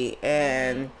energy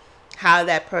and how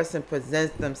that person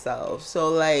presents themselves. So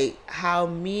like how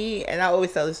me, and I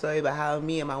always tell the story about how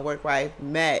me and my work wife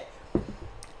met.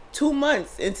 2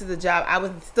 months into the job, I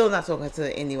was still not talking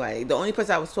to anybody. The only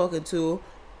person I was talking to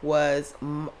was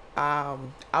our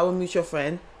mutual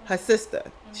friend, her sister.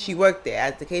 She worked there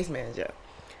as the case manager.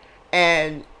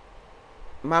 And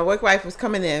my work wife was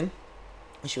coming in,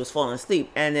 and she was falling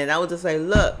asleep. And then I was just like,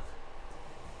 look,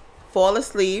 fall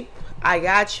asleep. I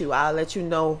got you. I'll let you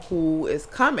know who is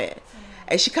coming.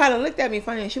 And she kind of looked at me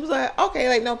funny, and she was like, okay,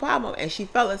 like, no problem. And she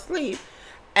fell asleep.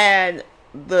 And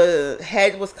the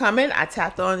head was coming. I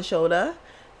tapped her on the shoulder,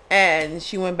 and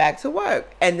she went back to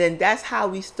work. And then that's how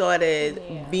we started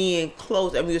being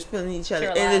close, and we was feeling each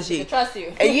other's energy. To trust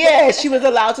you. And she was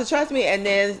allowed to trust me. And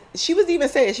then she was even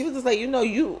saying, she was just like,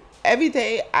 you every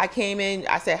day I came in,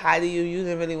 I said hi to you. You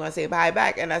didn't really want to say bye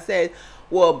back. And I said,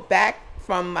 well, back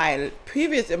from my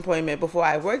previous employment before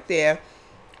I worked there,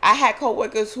 I had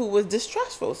coworkers who was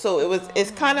distrustful. So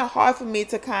it's kind of hard for me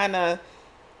to kind of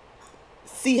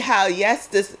see how, yes,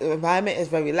 this environment is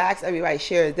very relaxed. Everybody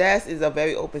shares a desk. It's a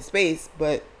very open space.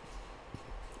 But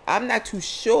I'm not too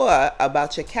sure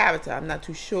about your character. I'm not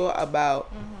too sure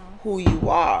about who you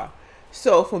are.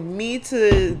 So for me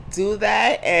to do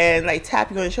that and like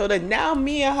tap you on the shoulder, now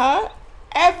me and her,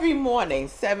 every morning,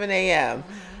 7 a.m.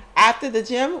 After the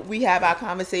gym, we have our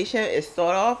conversation. It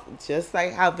start off just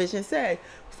like how Vision said,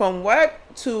 from work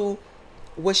to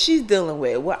what she's dealing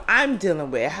with, what I'm dealing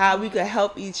with, how we can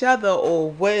help each other,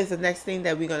 or what is the next thing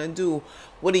that we're going to do.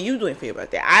 What are you doing for your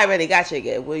birthday? I already got you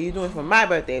again. What are you doing for my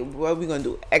birthday? What are we going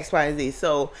to do? X, Y, and Z.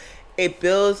 So it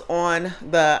builds on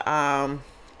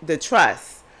the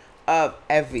trust of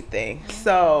everything.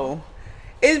 So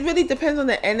it really depends on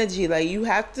the energy. Like, you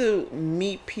have to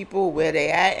meet people where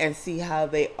they at and see how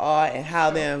they are and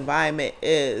how their environment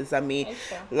is. I mean,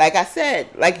 like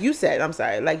you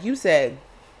said,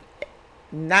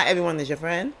 not everyone is your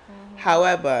friend. Mm-hmm.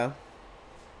 However,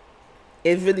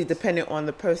 it's really dependent on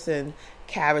the person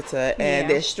character and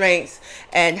their strengths,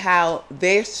 and how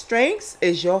their strengths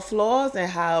is your flaws and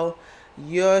how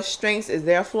your strengths is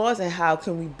their flaws, and how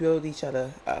can we build each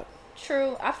other up.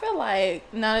 True. I feel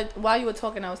like now while you were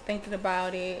talking, I was thinking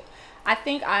about it. I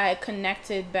think I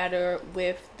connected better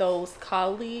with those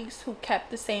colleagues who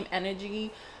kept the same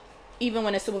energy even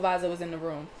when the supervisor was in the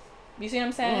room. You see what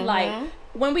I'm saying? Mm-hmm. Like,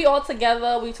 when we all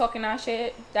together, we talking our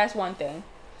shit, that's one thing.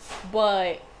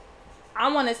 But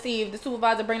I want to see if the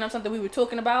supervisor bring up something we were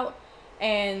talking about,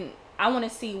 and I want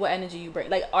to see what energy you bring.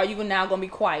 Like, are you now going to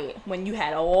be quiet when you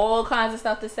had all kinds of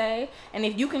stuff to say? And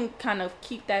if you can kind of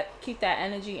keep that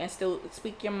energy and still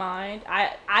speak your mind,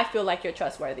 I feel like you're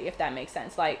trustworthy, if that makes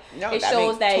sense. Like, it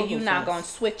shows that you're not going to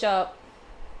switch up,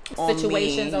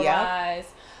 situations arise,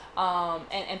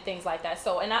 and things like that.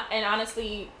 So, and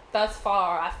honestly, thus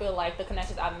far, I feel like the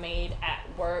connections I've made at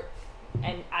work,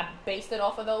 and I based it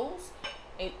off of those,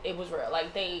 it was real.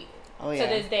 Like, to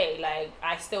this day, like,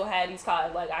 I still had these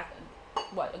colleagues, like,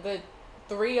 a good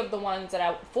 3 of the ones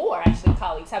that 4 actually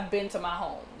colleagues have been to my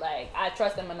home. Like, I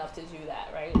trust them enough to do that,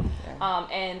 right? Yeah.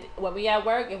 And when we at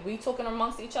work, if we talking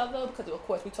amongst each other, because of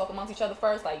course we talk amongst each other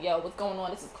first, like, yo, what's going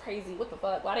on? This is crazy. What the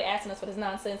fuck? Why are they asking us for this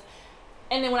nonsense?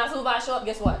 And then when our supervisor show up,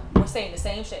 guess what? We're saying the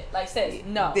same shit. Like, sis,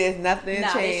 no. There's nothing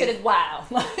changed. This shit is wild.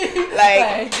 Even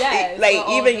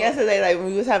yesterday, like, when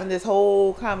we was having this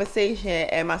whole conversation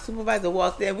and my supervisor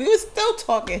walked in, we was still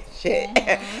talking shit.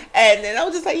 Mm-hmm. And then I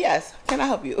was just like, yes, can I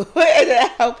help you? And then I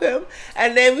help him.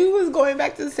 And then we was going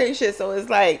back to the same shit. So it's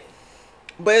like,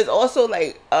 but it's also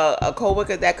like a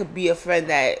coworker that could be a friend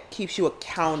that keeps you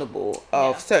accountable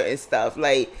of certain stuff.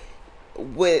 Like,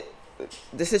 with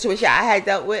the situation I had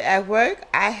dealt with at work,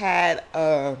 I had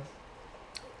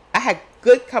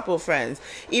good couple of friends,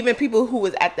 even people who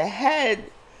was at the head,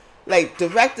 like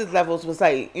directors levels, was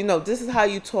like, you know, this is how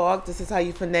you talk, this is how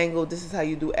you finagle, this is how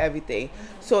you do everything.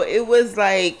 Mm-hmm. So it was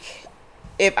like,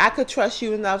 if I could trust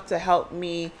you enough to help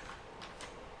me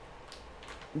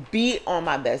be on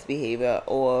my best behavior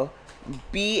or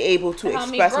be able to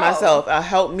express myself or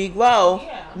help me grow,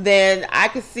 then I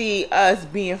could see us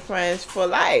being friends for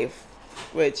life.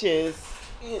 Which is,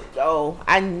 you know,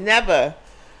 I could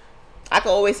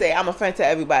always say I'm a friend to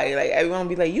everybody. Like, everyone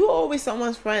be like, you always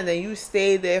someone's friend and you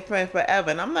stay their friend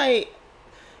forever. And I'm like,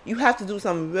 you have to do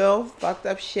some real fucked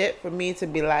up shit for me to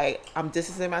be like, I'm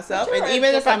distancing myself. And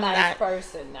even if I'm not a nice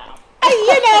person now.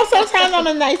 You know, sometimes I'm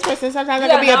a nice person. Sometimes I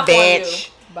can be a bitch.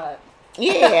 But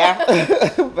yeah.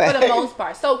 For the most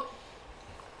part. So,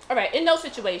 all right, in those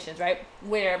situations, right,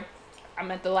 where I'm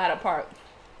at the latter part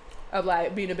of,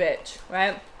 like, being a bitch,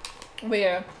 right,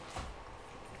 where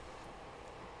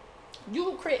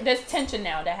you create this tension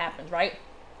now that happens, right?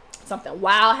 Something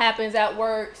wild happens at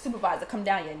work, supervisor come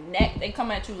down your neck, they come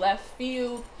at you left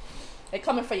field, they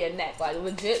coming for your neck, like,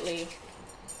 legitly.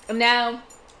 And now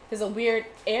there's a weird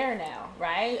air now,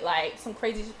 right? Like, some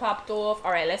crazy shit popped off.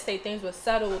 All right, let's say things were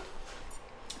settled,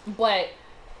 but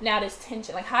now there's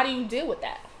tension. Like, how do you deal with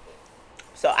that?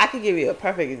 So I could give you a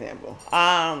perfect example.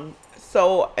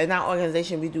 So in our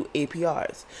organization, we do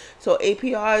APRs. So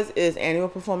APRs is annual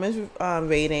performance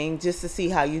rating, just to see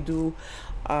how you do,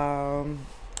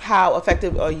 how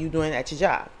effective are you doing at your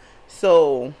job.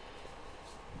 So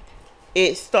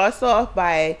it starts off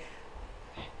by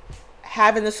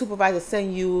having the supervisor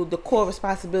send you the core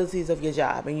responsibilities of your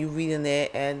job, and you reading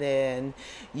it, and then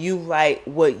you write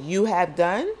what you have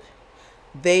done.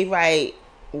 They write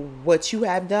what you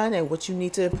have done and what you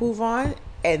need to improve on,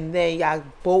 and then y'all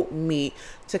both meet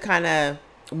to kind of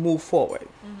move forward.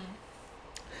 Mm-hmm.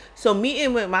 So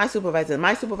meeting with my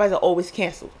supervisor always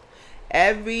canceled.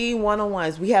 Every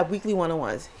one-on-ones, we have weekly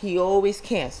one-on-ones, he always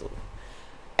canceled.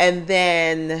 And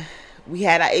then we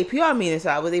had our APR meeting, so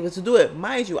I was able to do it.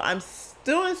 Mind you, I'm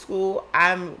still in school.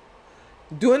 I'm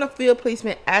doing a field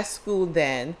placement at school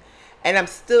then, and I'm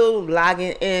still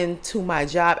logging into my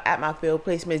job at my field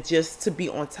placement just to be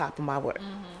on top of my work.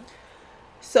 Mm-hmm.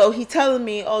 So he telling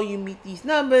me, oh, you meet these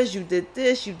numbers, you did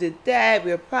this, you did that,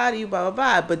 we're proud of you, blah,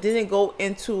 blah, blah. But didn't go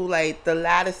into, like, the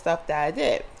latter stuff that I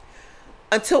did.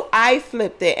 Until I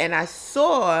flipped it and I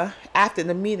saw after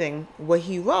the meeting what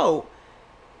he wrote.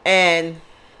 And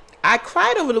I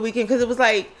cried over the weekend because it was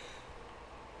like,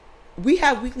 we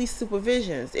have weekly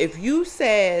supervisions. If you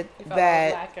said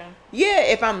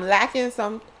if I'm lacking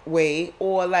some way,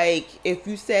 or like if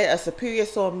you said a superior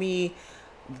saw me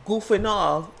goofing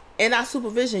off, in our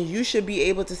supervision, you should be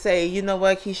able to say, you know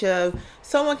what, Keisha,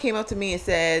 someone came up to me and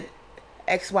said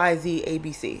X, Y, Z, A,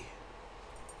 B, C.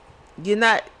 You're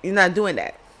not doing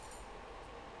that.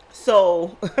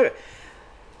 So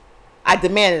I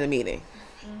demanded a meeting,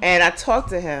 and I talked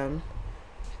to him,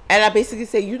 and I basically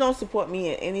said, you don't support me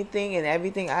in anything and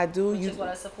everything I do. Which is what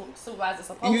a supervisor's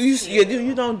supposed to do.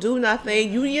 You don't do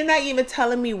nothing. You're not even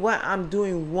telling me what I'm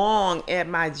doing wrong at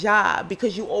my job,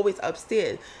 because you always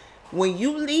upstairs. When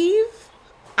you leave,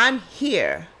 I'm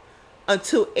here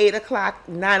until 8 o'clock,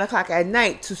 9 o'clock at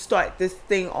night to start this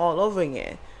thing all over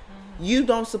again. You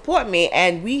don't support me.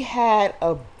 And we had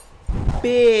a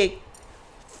big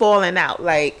falling out.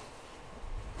 Like,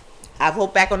 I've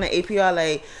hoped back on the APR,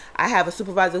 like, I have a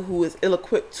supervisor who is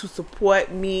ill-equipped to support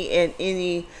me in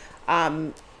any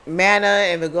manner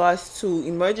in regards to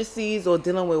emergencies or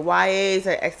dealing with YAs,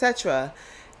 etc.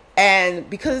 And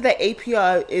because the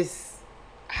APR is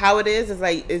how it is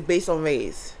like, it's based on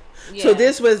raise. Yeah. So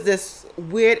this was this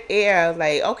weird air of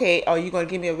like, okay, are you going to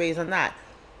give me a raise or not?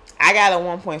 I got a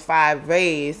 1.5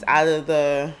 raise out of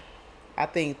the, I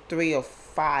think, 3 or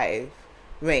 5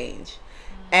 range.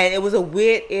 And it was a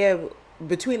weird air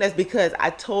between us because I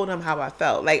told him how I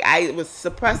felt. Like, I was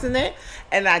suppressing it,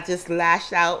 and I just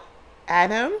lashed out at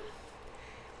him.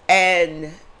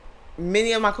 And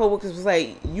many of my coworkers was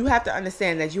like, you have to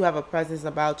understand that you have a presence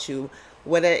about you,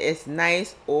 whether it's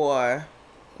nice or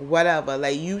whatever.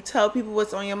 Like, you tell people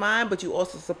what's on your mind, but you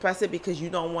also suppress it because you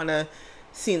don't want to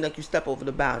seem like you step over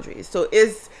the boundaries. So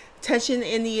it's tension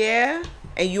in the air,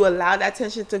 and you allow that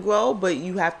tension to grow, but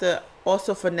you have to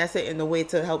also finesse it in a way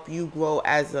to help you grow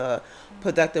as a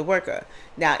productive worker.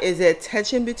 Now, is there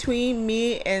tension between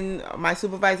me and my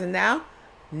supervisor now?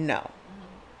 No.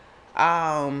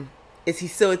 Is he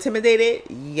still intimidated?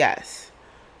 Yes.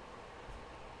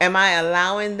 Am I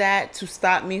allowing that to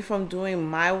stop me from doing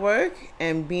my work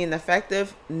and being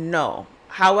effective? No.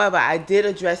 However, I did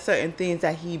address certain things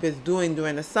that he was doing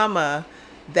during the summer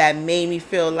that made me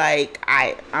feel like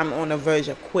I'm on the verge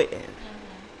of quitting.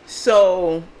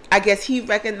 So I guess he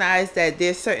recognized that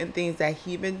there's certain things that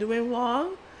he been doing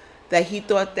wrong, that he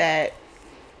thought that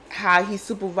how he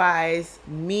supervised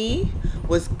me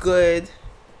was good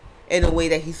in a way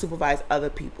that he supervised other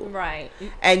people. Right.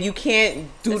 And you can't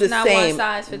do the same. It's not one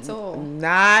size fits all.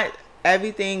 Not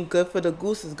everything good for the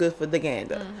goose is good for the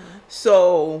gander.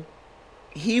 So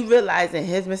he realized in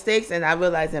his mistakes, and I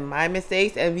realized in my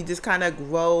mistakes, and we just kind of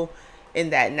grow in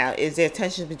that. Now, is there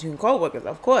tension between coworkers?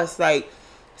 Of course. Like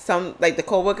the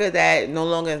coworker that no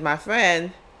longer is my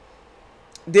friend,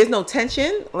 there's no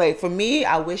tension. Like, for me,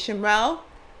 I wish him well.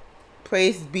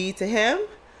 Praise be to him.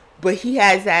 But he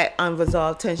has that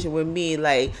unresolved tension with me.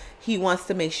 Like, he wants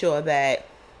to make sure that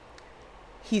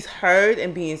he's heard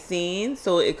and being seen,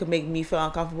 so it could make me feel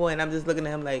uncomfortable. And I'm just looking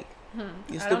at him like,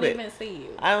 you stupid. I don't even see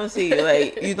you. I don't see you.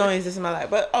 Like, you don't exist in my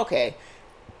life. But okay.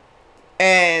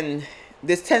 And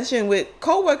this tension with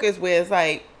coworkers where it's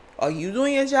like, are you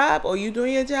doing your job? Are you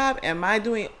doing your job? Am I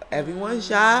doing everyone's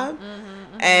job?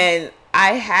 And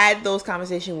I had those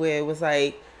conversations where it was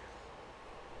like,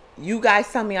 you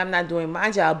guys tell me I'm not doing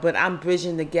my job, but I'm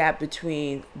bridging the gap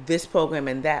between this program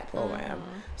and that program.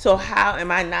 So how am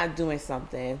I not doing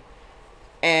something?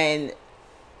 And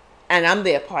I'm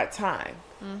there part-time.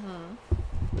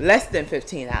 Less than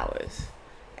 15 hours.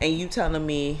 And you telling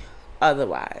me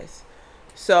otherwise.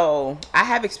 So I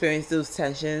have experienced those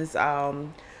tensions.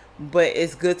 But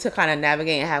it's good to kind of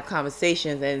navigate and have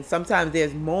conversations. And sometimes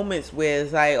there's moments where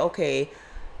it's like, okay,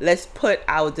 let's put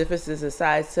our differences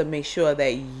aside to make sure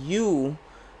that you,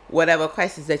 whatever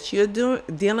crisis that you're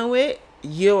dealing with,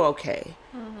 you're okay.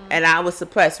 And I will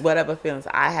suppress whatever feelings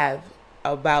I have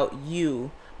about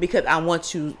you because I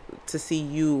want you to see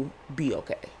you be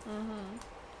okay.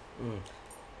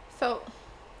 So,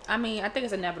 I mean, I think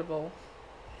it's inevitable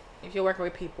if you're working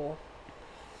with people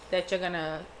that you're going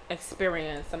to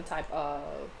experience some type of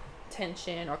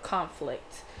tension or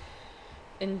conflict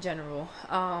in general.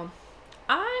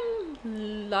 I'm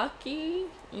lucky,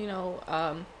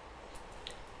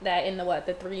 that in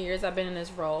the 3 years I've been in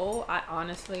this role, I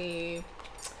honestly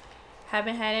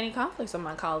haven't had any conflicts with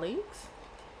my colleagues,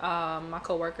 my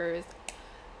coworkers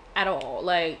at all.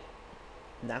 Like,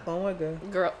 knock on wood,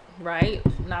 girl, right?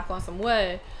 Knock on some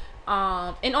wood.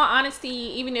 In all honesty,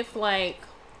 even if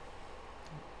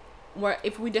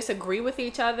if we disagree with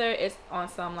each other, it's on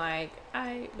some like,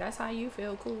 that's how you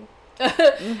feel, cool.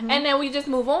 And then we just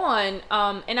move on.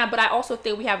 But I also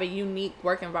think we have a unique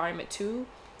work environment too,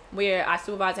 where our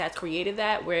supervisor has created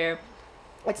that, where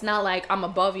it's not like I'm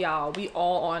above y'all. We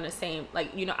all on the same,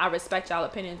 like, you know, I respect y'all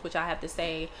opinions, which I have to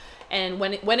say. And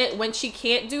when she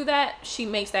can't do that, she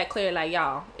makes that clear, like,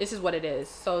 y'all, this is what it is.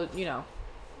 So, you know,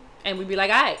 and we'd be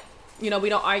like, all right, you know, we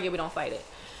don't argue, we don't fight it.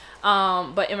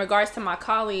 But in regards to my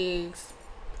colleagues,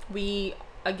 we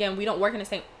don't work in the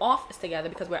same office together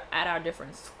because we're at our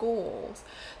different schools.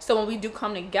 So when we do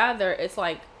come together, it's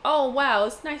like, oh, wow,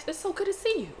 it's nice. It's so good to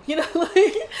see you. You know, like,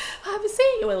 I haven't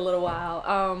seen you in a little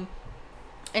while.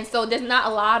 And so there's not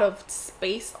a lot of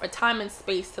space or time and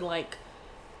space to, like,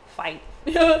 fight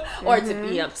or to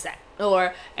be upset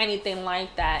or anything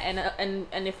like that.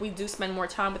 And if we do spend more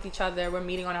time with each other, we're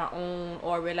meeting on our own,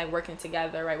 or we're, like, working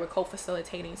together, right? We're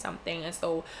co-facilitating something, and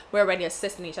so we're already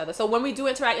assisting each other. So when we do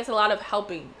interact, it's a lot of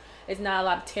helping. It's not a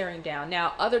lot of tearing down.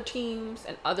 Now, other teams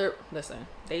and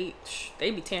they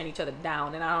be tearing each other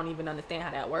down, and I don't even understand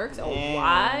how that works or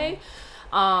why.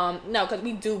 No, because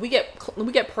we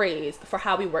get praised for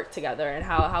how we work together and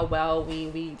how well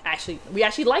we actually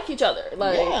like each other,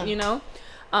 like, you know.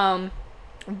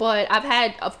 But I've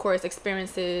had, of course,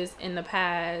 experiences in the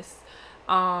past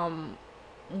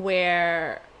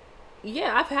where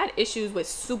I've had issues with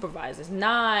supervisors,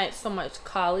 not so much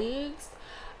colleagues,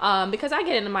 because I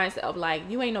get in the mindset of, like,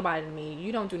 you ain't nobody to me,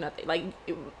 you don't do nothing, like,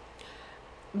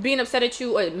 being upset at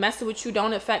you or messing with you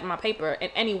don't affect my paper in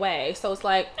any way. So it's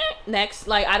like, next,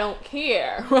 like, I don't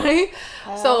care, right?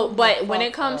 But when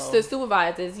it comes to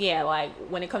supervisors, like,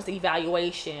 when it comes to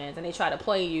evaluations and they try to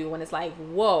play you, when it's like,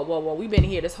 whoa, we've been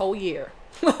here this whole year.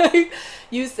 Like,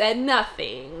 you said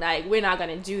nothing. Like, we're not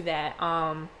going to do that.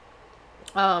 And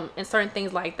certain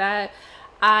things like that,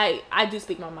 I do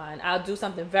speak my mind. I'll do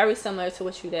something very similar to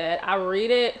what you did. I read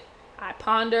it. I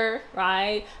ponder,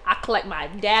 right? I collect my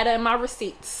data and my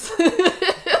receipts.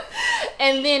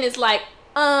 And then it's like,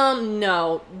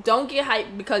 no, don't get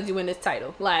hyped because you win this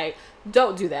title. Like,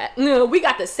 don't do that. No, we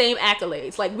got the same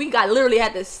accolades. Like, we literally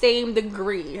had the same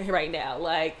degree right now.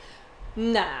 Like,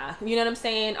 nah, you know what I'm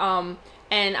saying?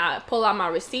 And I pull out my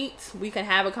receipts. We can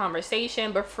have a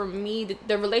conversation, but for me,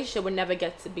 the relationship would never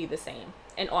get to be the same.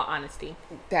 In all honesty,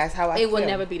 that's how I feel. It will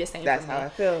never be the same. That's how I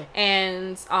feel.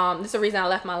 And this is the reason I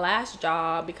left my last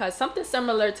job, because something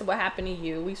similar to what happened to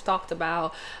you, we've talked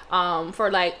about.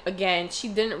 For, like, again, she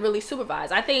didn't really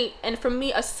supervise. I think, and for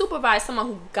me, a supervisor is someone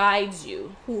who guides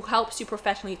you, who helps you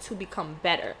professionally to become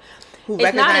better. Who it's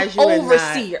recognize not an you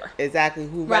overseer. Exactly.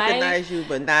 Who right? recognize you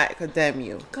but not condemn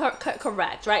you.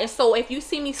 Correct. Right. And so if you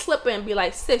see me slipping, be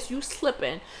like, sis, you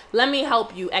slipping. Let me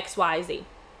help you. XYZ.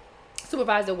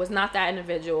 Supervisor was not that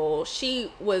individual.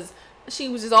 She was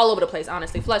just all over the place,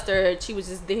 honestly, flustered. She was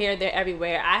just here, there,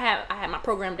 everywhere. I had my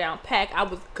program down packed. I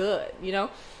was good, you know.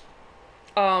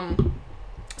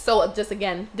 So just,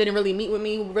 again, didn't really meet with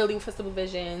me really for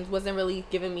supervisions. Wasn't really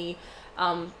giving me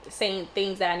saying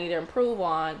things that I need to improve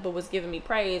on, but was giving me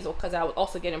praise, because I was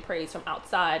also getting praise from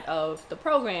outside of the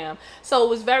program. So it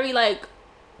was very, like,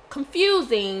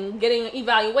 confusing, getting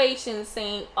evaluations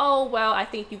saying, oh, well, I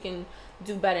think you can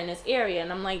do better in this area.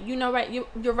 And I'm like, you know, right,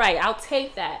 you're right, I'll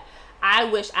take that. I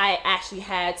wish I actually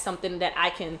had something that I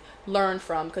can learn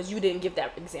from, because you didn't give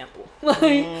that example.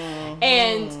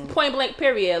 And point blank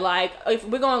period. Like, if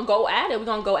we're gonna go at it, we're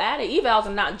gonna go at it. Evals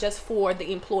are not just for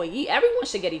the employee. Everyone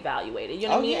should get evaluated, you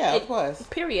know what I mean? Yeah, of course.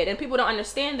 Period. And people don't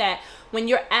understand that when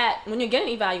you're getting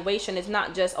evaluation, it's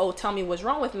not just, oh, tell me what's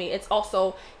wrong with me. It's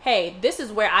also, hey, this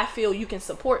is where I feel you can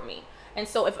support me. And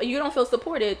so if you don't feel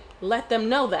supported, let them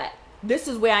know that this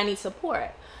is where I need support.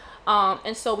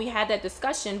 And so we had that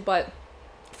discussion, but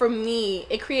for me,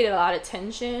 it created a lot of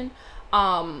tension.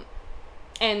 And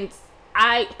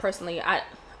I personally, I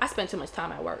spend too much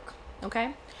time at work.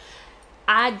 Okay.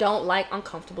 I don't like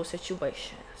uncomfortable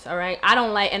situations. All right. I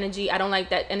don't like energy. I don't like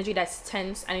that energy that's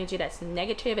tense, energy that's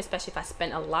negative, especially if I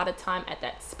spend a lot of time at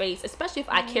that space, especially if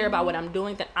I care about what I'm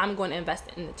doing, then I'm going to invest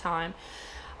in the time.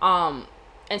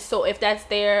 And so if that's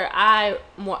there, I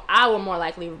will more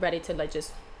likely ready to, like,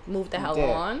 just move the hell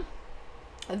on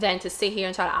than to sit here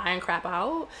and try to iron crap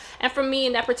out. And for me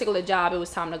in that particular job, it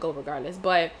was time to go regardless.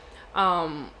 But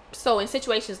so in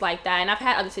situations like that, and I've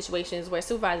had other situations where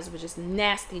supervisors were just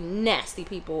nasty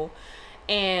people,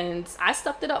 and I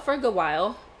stuffed it up for a good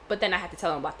while, but then I had to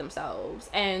tell them about themselves.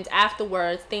 And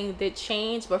afterwards, things did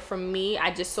change, but for me,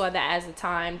 I just saw that as a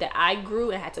time that I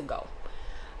grew and had to go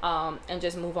and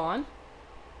just move on.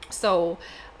 So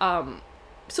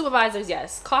supervisors,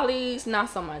 yes. Colleagues, not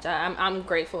so much. I'm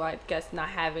grateful, I guess, not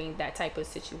having that type of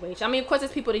situation. I mean, of course,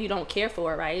 there's people that you don't care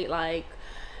for, right? Like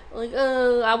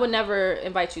I would never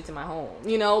invite you to my home,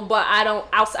 you know, but I don't,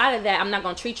 outside of that, I'm not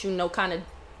going to treat you no kind of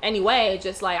anyway,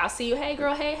 just like I'll see you, hey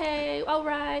girl, hey, all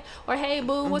right, or hey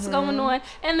boo, what's going on,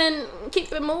 and then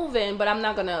keep it moving. But I'm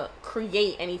not gonna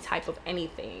create any type of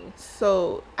anything.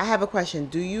 So I have a question.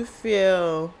 Do you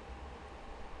feel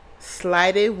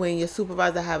slighted when your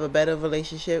supervisor have a better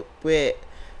relationship with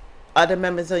other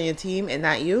members on your team and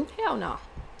not you? Hell no,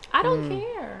 I don't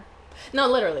care. No,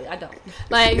 literally, I don't.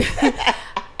 Like,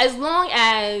 as long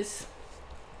as,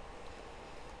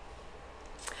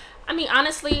 I mean,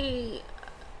 honestly,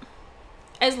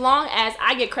 as long as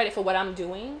I get credit for what I'm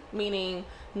doing, meaning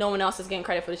no one else is getting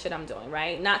credit for the shit I'm doing,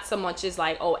 right? Not so much as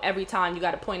like, oh, every time you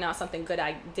got to point out something good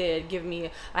I did, give me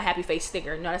a happy face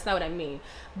sticker. No, that's not what I mean.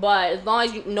 But as long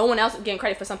as no one else is getting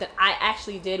credit for something I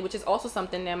actually did, which is also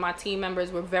something that my team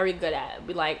members were very good at.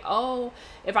 Be like, oh,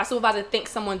 if our supervisor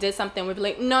thinks someone did something, we'd be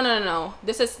like, no.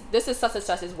 This is such and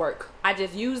such's work. I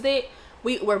just used it.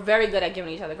 We're very good at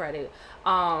giving each other credit.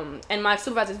 And my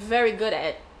supervisor is very good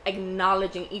at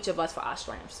acknowledging each of us for our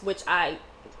strengths, which I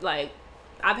like.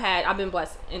 I've been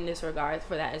blessed in this regard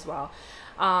for that as well.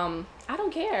 I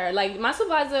don't care. Like my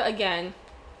supervisor, again,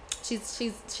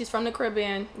 she's from the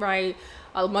Caribbean, right?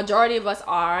 A majority of us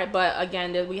are, but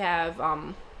again, we have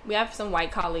some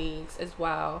white colleagues as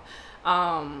well.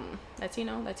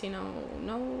 Latino,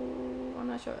 no, I'm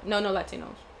not sure. No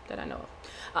Latinos that I know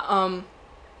of.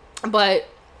 But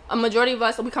a majority of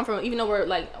us, we come from, even though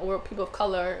we're people of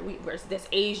color, there's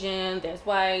Asian, there's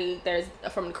white, there's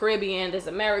from the Caribbean, there's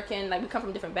American, like we come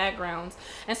from different backgrounds.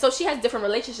 And so she has different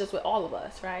relationships with all of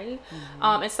us, right?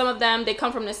 And some of them, they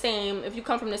come from the same, if you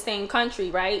come from the same country,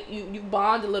 right, you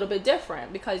bond a little bit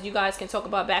different because you guys can talk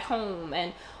about back home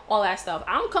and all that stuff.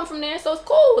 I don't come from there, so it's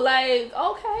cool. Like,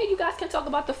 okay, you guys can talk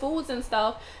about the foods and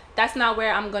stuff. That's not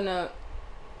where I'm gonna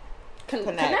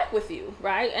connect with you,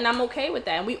 right? And I'm okay with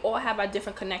that. And we all have our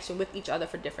different connection with each other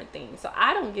for different things. So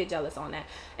I don't get jealous on that.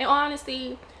 And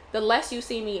honestly, the less you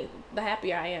see me, the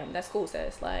happier I am. That's cool,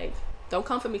 sis. Like, don't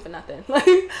come for me for nothing.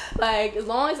 like as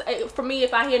long as, for me,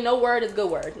 if I hear no word, it's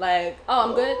good word. Like, oh,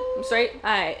 I'm good, I'm straight,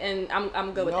 all right, and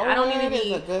I'm good with that. I don't need to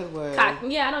be a good word.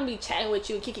 I don't be chatting with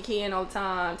you, kiki-kikiing all the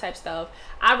time type stuff.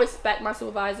 I respect my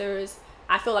supervisors.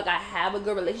 I feel like I have a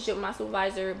good relationship with my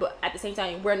supervisor, but at the same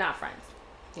time, we're not friends.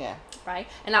 Yeah. Right?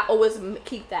 And I always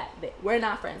keep that. We're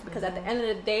not friends. Because at the end of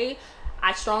the day,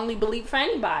 I strongly believe for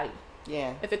anybody.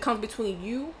 Yeah. If it comes between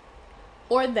you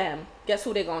or them, guess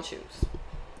who they're going to choose?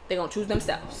 They're going to choose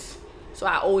themselves. So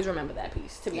I always remember that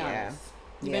piece, to be honest.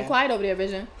 You've been quiet over there,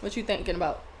 Vision. What you thinking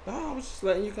about? No, I was just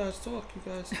letting you guys talk.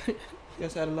 You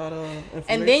guys had a lot of information.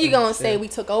 And then you're going to say we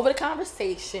took over the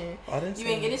conversation. I didn't you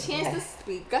say didn't get a chance to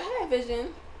speak. Go ahead, Vision.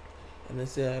 I didn't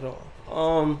say that at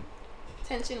all.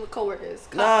 Tension with coworkers.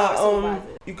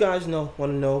 You guys want to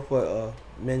know what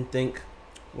men think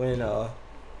when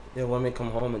their women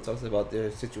come home and talks about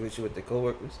their situation with their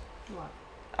coworkers. What?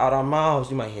 Out our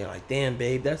mouths, you might hear like, "Damn,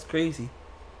 babe, that's crazy,"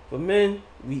 but men,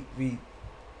 we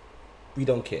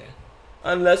don't care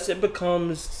unless it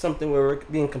becomes something where we're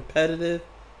being competitive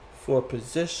for a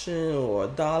position or a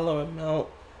dollar amount.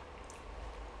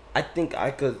 I think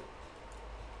I could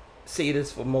say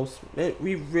this for most men.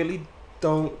 We really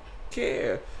don't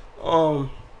care in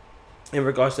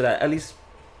regards to that, at least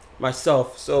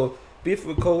myself. So beef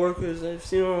with coworkers,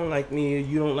 if you don't like me,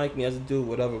 you don't like me as a dude,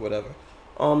 whatever,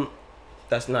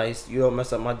 that's nice. You don't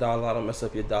mess up my dollar, I don't mess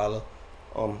up your dollar,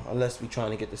 unless we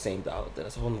trying to get the same dollar, then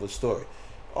that's a whole other story.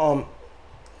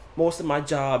 Most of my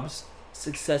jobs,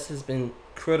 success has been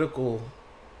critical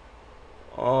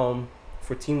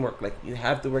for teamwork. Like, you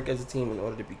have to work as a team in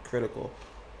order to be critical.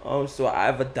 So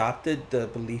I've adopted the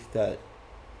belief that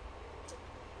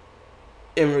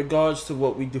in regards to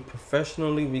what we do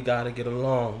professionally, we gotta get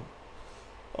along.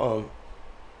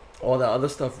 All the other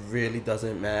stuff really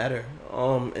doesn't matter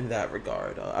in that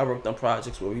regard. I worked on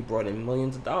projects where we brought in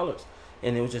millions of dollars,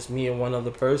 and it was just me and one other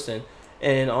person,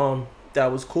 and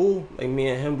that was cool. Like, me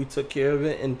and him, we took care of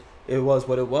it, and it was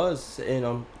what it was.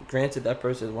 And granted, that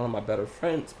person is one of my better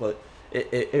friends, but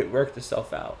it worked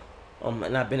itself out.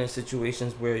 And I've been in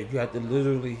situations where you have to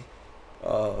literally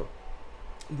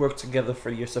work together for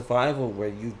your survival, where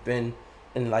you've been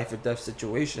in life or death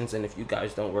situations, and if you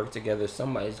guys don't work together,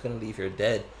 somebody's gonna leave here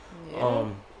dead.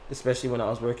 Especially when I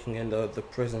was working in the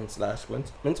prison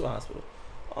 / mental hospital,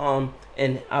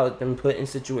 and I've been put in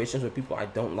situations with people I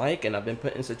don't like, and I've been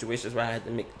put in situations where I had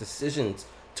to make decisions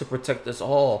to protect us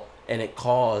all, and it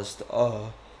caused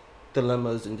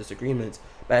dilemmas and disagreements.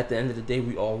 But at the end of the day,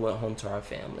 we all went home to our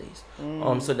families.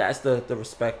 So that's the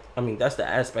respect. I mean, that's the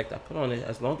aspect I put on it.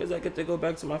 As long as I get to go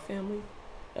back to my family,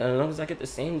 and as long as I get the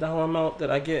same dollar amount that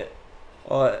I get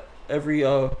every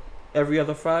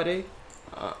other Friday,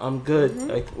 I'm good. Mm-hmm.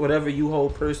 Like whatever you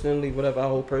hold personally, whatever I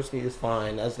hold personally is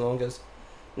fine, as long as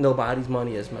nobody's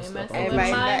money is messed up. messing with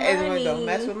Everybody, my everyone, money. don't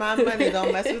mess with my money.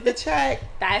 Don't mess with the check.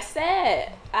 That's it.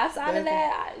 Outside of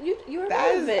that, you agree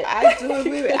with it. I do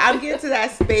agree with it. I'm getting to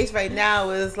that space right now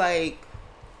where it's like,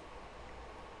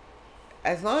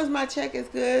 as long as my check is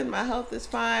good, my health is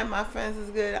fine, my friends is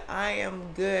good, I am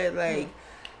good. Like,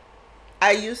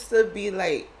 I used to be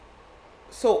like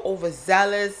so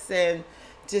overzealous and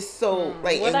just so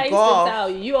like what engulfed. I used to tell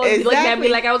you, you always be looking at me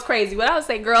like I was crazy. What I would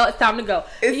say, girl, it's time to go.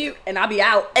 And I'll be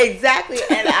out. Exactly.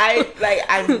 And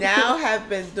I now have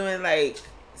been doing like,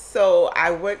 so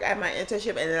I work at my internship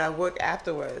and then I work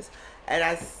afterwards. And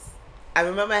I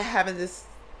remember having this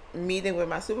meeting with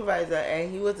my supervisor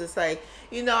and he was just like,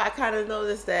 I kind of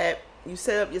noticed that you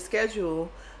set up your schedule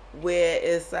where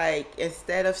it's like,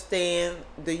 instead of staying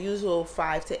the usual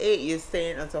 5 to 8, you're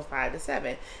staying until 5 to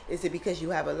 7. Is it because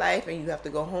you have a life and you have to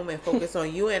go home and focus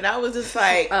on you? And I was just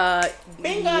like,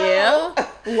 bingo. Yeah.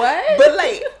 What? But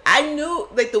like, I knew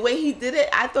like the way he did it,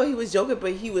 I thought he was joking,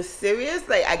 but he was serious.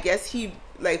 Like, I guess he,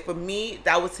 like, for me,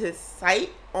 that was his sight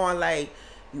on like,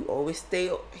 you always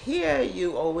stay here,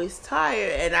 you always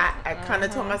tired. And I kind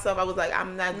of told myself, I was like,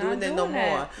 I'm not doing it no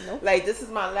more. Nope. Like, this is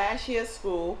my last year of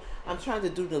school. I'm trying to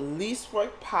do the least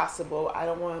work possible. I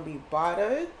don't want to be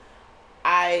bothered.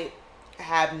 I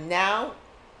have now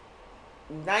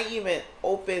not even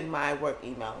opened my work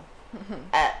email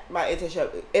at my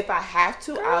internship. If I have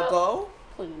to, Girl, I'll go.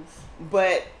 Please.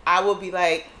 But I will be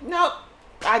like, nope,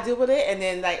 I deal with it. And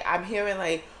then like, I'm hearing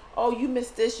like, oh, you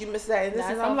missed this, you missed that, and this,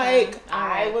 That's and I'm okay. like,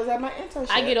 Alright. I was at my internship.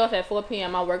 I get off at 4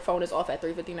 p.m. My work phone is off at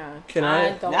 3:59. Can I-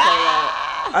 don't play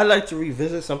that. I'd like to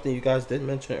revisit something you guys did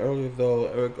mention earlier, though,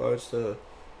 in regards to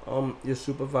your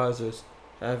supervisors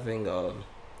having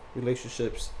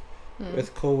relationships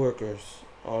with coworkers.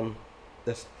 I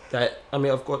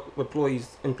mean, of course,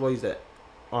 employees that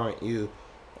aren't you.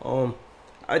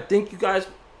 I think you guys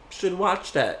should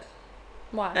watch that,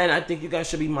 Why? and I think you guys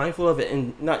should be mindful of it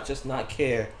and not just not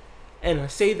care. And I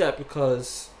say that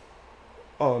because,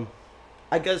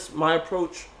 I guess my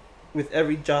approach with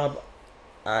every job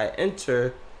I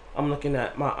enter, I'm looking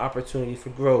at my opportunity for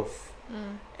growth.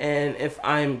 And if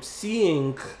I'm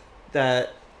seeing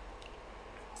that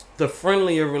the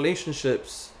friendlier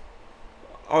relationships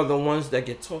are the ones that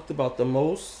get talked about the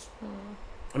most,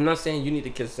 I'm not saying you need to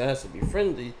kiss ass to be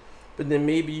friendly, but then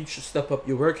maybe you should step up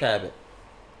your work habit.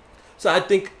 So I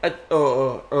think, you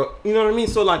know what I mean?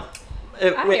 So like,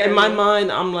 in my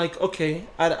mind, I'm like, okay,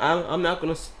 I'm not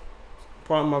gonna,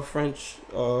 pardon my French,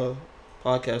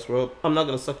 podcast world, I'm not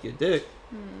gonna suck your dick,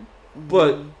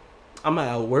 but I'm gonna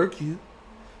outwork you.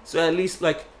 So at least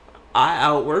like I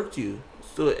outworked you.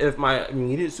 So if my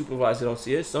immediate supervisor don't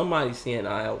see it, somebody's seeing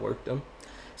I outworked them.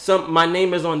 My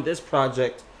name is on this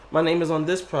project.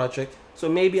 So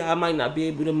maybe I might not be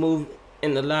able to move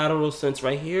in the lateral sense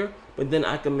right here, but then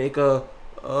I can make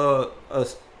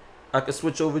I could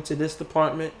switch over to this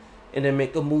department and then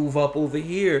make a move up over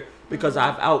here because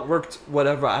I've outworked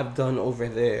whatever I've done over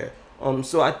there.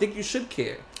 So I think you should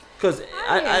care. Because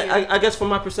I guess from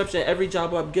my perception, every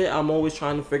job I get, I'm always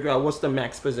trying to figure out what's the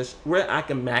max position, where I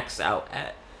can max out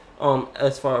at,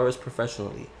 as far as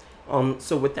professionally.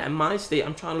 So with that mind state,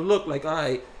 I'm trying to look like, all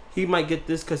right, he might get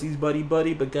this because he's buddy,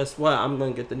 but guess what? I'm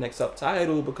going to get the next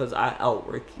subtitle because I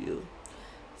outwork you.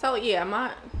 So yeah,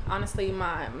 my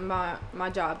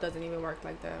job doesn't even work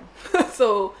like that.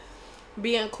 So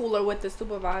being cooler with the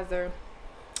supervisor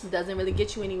doesn't really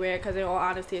get you anywhere because in all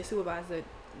honesty, a supervisor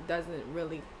doesn't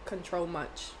really control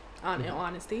much in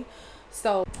honesty.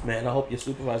 So man, I hope your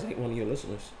supervisor ain't one of your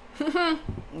listeners.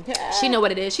 She know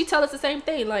what it is. She tell us the same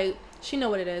thing. Like, she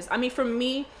know what it is. I mean, for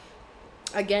me,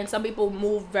 again, some people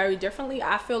move very differently.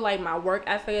 I feel like my work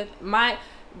ethic, my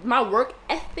work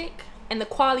ethic and the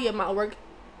quality of my work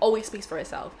always speaks for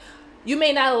itself. You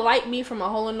may not like me from a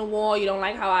hole in the wall. You don't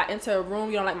like how I enter a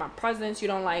room. You don't like my presence. You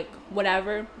don't like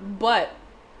whatever. But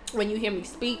when you hear me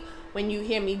speak, when you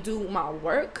hear me do my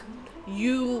work,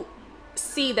 you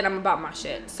see that I'm about my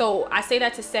shit. So I say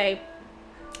that to say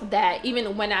that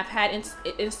even when I've had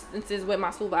instances with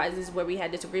my supervisors where we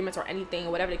had disagreements or anything,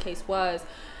 or whatever the case was,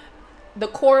 the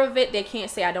core of it, they can't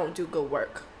say I don't do good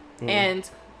work. And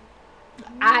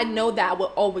I know that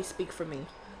will always speak for me.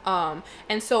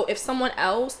 And so if someone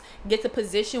else gets a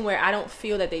position where I don't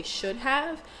feel that they should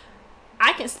have,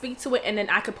 I can speak to it and then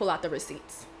I can pull out the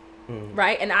receipts.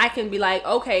 Right? And I can be like,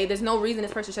 okay, there's no reason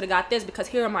this person should have got this because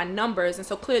here are my numbers. And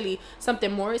so clearly something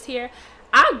more is here.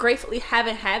 I gratefully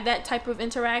haven't had that type of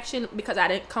interaction because I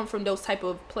didn't come from those type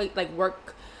of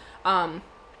work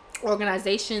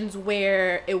organizations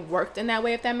where it worked in that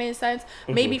way, if that made sense.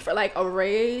 Maybe for like a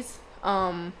raise,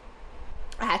 I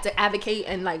had to advocate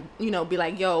and like, you know, be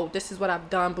like, yo, this is what I've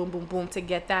done, boom, boom, boom, to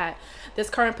get that. This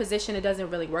current position, it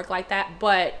doesn't really work like that.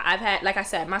 But I've had, like I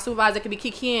said, my supervisor could be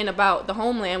kikiing about the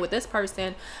homeland with this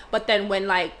person. But then when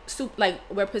like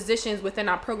where positions within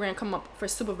our program come up for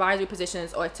supervisory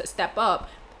positions or to step up,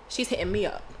 she's hitting me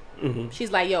up. Mm-hmm.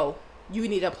 She's like, yo, you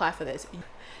need to apply for this.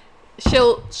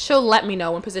 She'll let me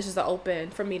know when positions are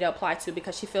open for me to apply to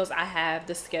because she feels I have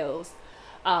the skills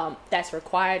that's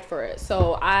required for it.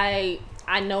 So I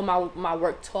know my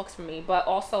work talks for me, but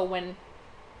also when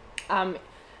I'm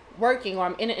working or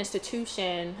I'm in an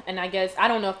institution, and I guess I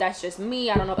don't know if that's just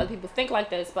me, I don't know if other people think like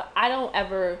this, but I don't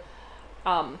ever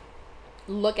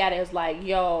look at it as like,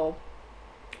 yo,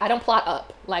 I don't plot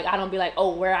up. Like, I don't be like,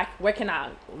 oh, where can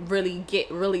I really get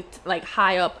really like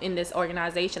high up in this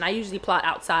organization. I usually plot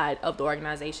outside of the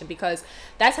organization because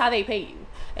that's how they pay you.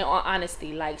 In all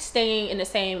honesty, like staying in the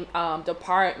same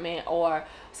department or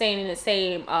staying in the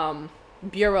same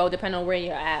bureau, depending on where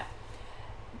you're at,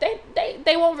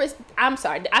 they won't risk. I'm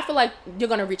sorry, I feel like you're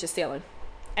gonna reach a ceiling,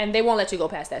 and they won't let you go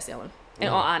past that ceiling. In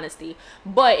all honesty,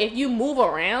 but if you move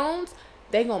around,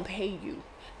 they gonna pay you.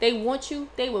 They want you,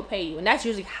 they will pay you. And that's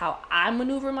usually how I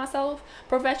maneuver myself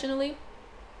professionally.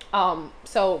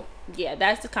 So yeah,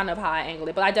 that's kind of how I angle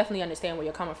it. But I definitely understand where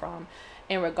you're coming from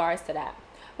in regards to that.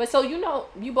 But so, you know,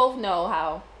 you both know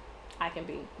how I can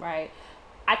be, right?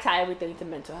 I tie everything to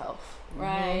mental health,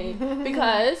 right? Mm-hmm.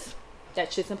 Because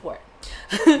that shit's important.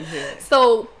 Mm-hmm.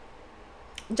 So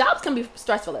jobs can be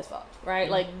stressful as fuck, right?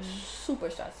 Mm-hmm. Like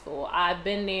super stressful. I've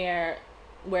been there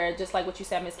where, just like what you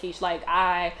said, Miss Keish, like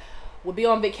I would be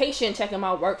on vacation checking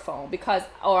my work phone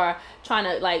or trying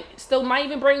to like still might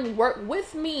even bring work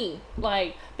with me,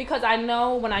 like, because I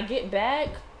know when I get back,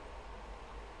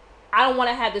 I don't want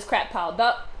to have this crap piled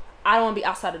up. I don't want to be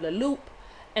outside of the loop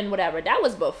and whatever. That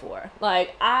was before.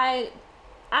 Like I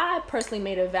personally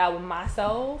made a vow with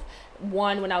myself.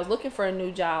 One, when I was looking for a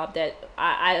new job, that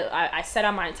I set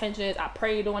out my intentions. I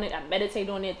prayed on it. I meditated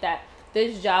on it. That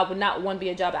this job would not be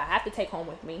a job I have to take home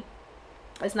with me.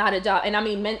 It's not a job, and I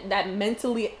mean that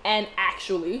mentally and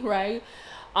actually, right?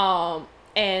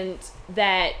 And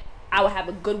that I would have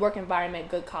a good work environment,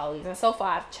 good colleagues, and so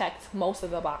far I've checked most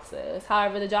of the boxes.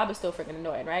 However, the job is still freaking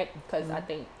annoying, right? Because I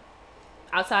think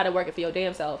outside of working for your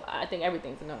damn self, I think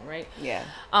everything's annoying, right? Yeah.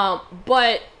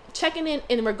 But checking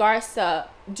in regards to,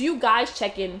 do you guys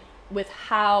check in with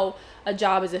how a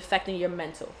job is affecting your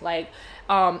mental? Like,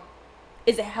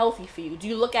 is it healthy for you? Do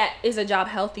you look at, is a job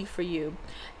healthy for you?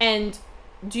 And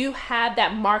do you have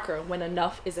that marker when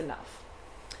enough is enough?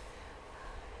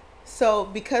 So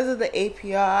because of the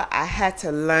APR, I had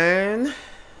to learn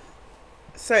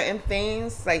certain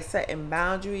things, like certain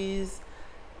boundaries,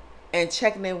 and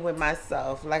checking in with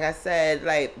myself. Like I said,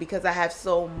 like, because I have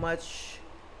so much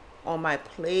on my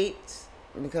plate,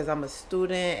 because I'm a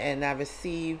student and I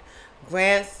receive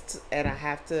grants and I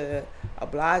have to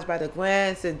oblige by the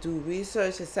grants and do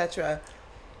research, etc.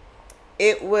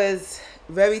 It was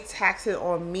very taxing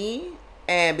on me,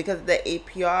 and because of the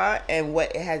APR and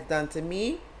what it has done to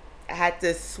me, I had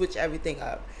to switch everything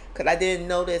up because I didn't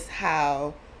notice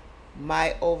how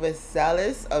my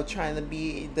overzealous of trying to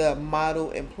be the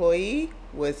model employee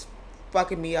was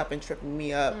fucking me up and tripping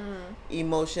me up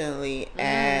emotionally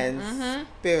and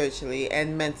spiritually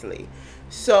and mentally.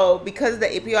 So because of the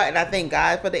APR, and I thank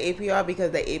God for the APR,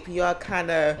 because the APR kind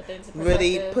of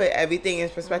really put everything in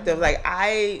perspective. Like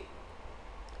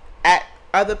at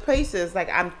other places, like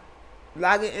I'm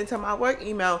logging into my work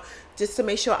email just to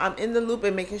make sure I'm in the loop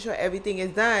and making sure everything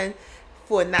is done,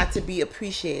 for not to be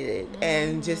appreciated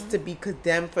and just to be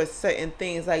condemned for certain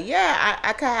things. Like, yeah,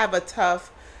 I could have a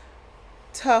tough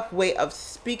way of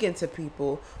speaking to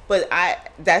people, but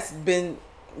that's been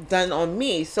done on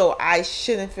me, so I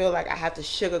shouldn't feel like I have to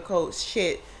sugarcoat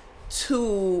shit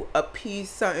to appease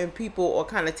certain people or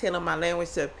kind of tailor my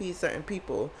language to appease certain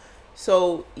people.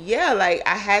 So yeah, like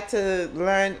I had to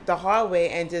learn the hard way,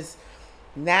 and just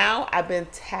now I've been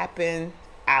tapping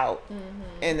out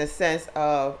in the sense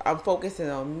of I'm focusing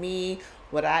on me,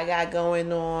 what I got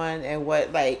going on, and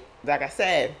what, like I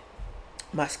said,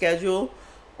 my schedule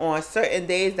on certain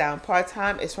days that I'm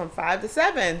part-time is from 5 to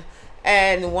 7,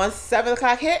 and once 7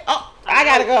 o'clock hit, I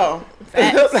gotta go.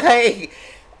 Like,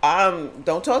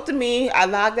 don't talk to me. I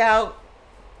logged out.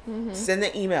 Send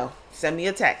an email, send me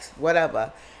a text,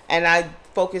 whatever, and I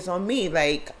focus on me.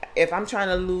 Like, if I'm trying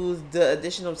to lose the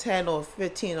additional 10 or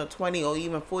 15 or 20 or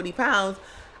even 40 pounds,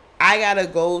 I gotta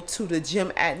go to the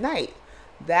gym at night.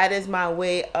 That is my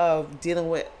way of dealing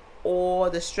with all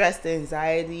the stress, the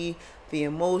anxiety, the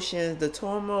emotions, the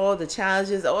turmoil, the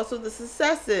challenges, also the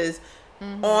successes,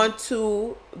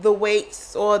 onto the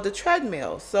weights or the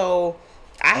treadmill. So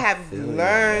I have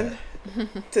learned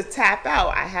to tap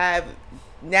out. I have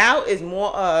now is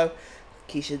more of,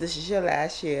 Keisha, this is your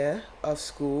last year of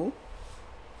school.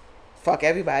 Fuck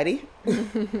everybody.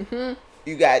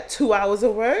 You got 2 hours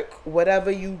of work. Whatever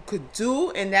you could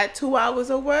do in that 2 hours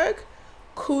of work,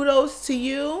 kudos to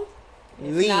you.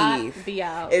 Leave. Not be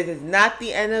out. It is not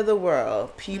the end of the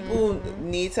world. People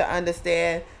need to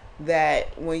understand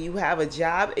that when you have a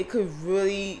job, it could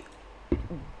really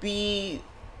be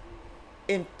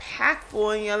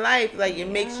impactful in your life. Like, it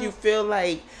makes you feel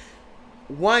like,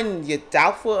 one, you're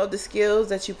doubtful of the skills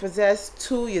that you possess.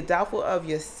 Two, you're doubtful of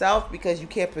yourself because you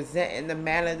can't present in the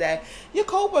manner that your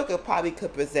coworker probably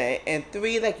could present. And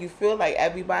three, like, you feel like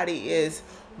everybody is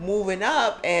moving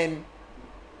up and,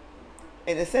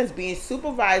 in a sense, being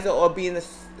supervisor or being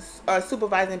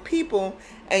supervising people,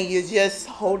 and you're just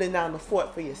holding down the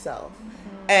fort for yourself.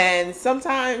 And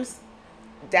sometimes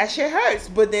that shit hurts,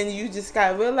 but then you just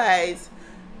gotta realize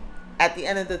at the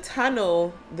end of the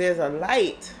tunnel there's a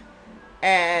light,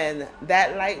 and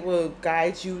that light will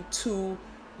guide you to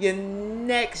your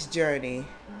next journey.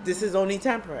 This is only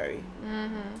temporary.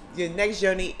 Your next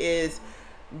journey is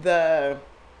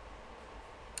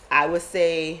I would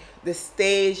say, the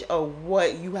stage of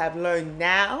what you have learned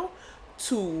now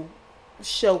to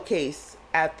showcase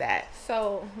at that.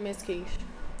 So, Miss Keish,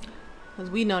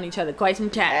 because we known each other quite some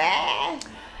time,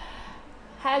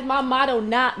 has my motto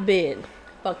not been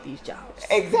fuck these jobs?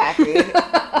 Exactly. and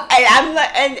I'm like,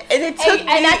 and it took me,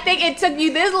 and I think it took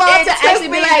you this long to actually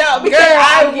be like, no, because girl,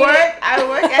 I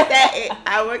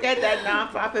work at that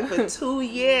nonprofit for 2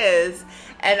 years,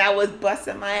 and I was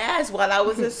busting my ass while I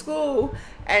was in school,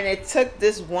 and it took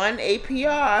this one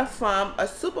APR from a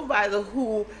supervisor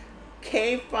who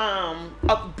came from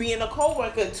being a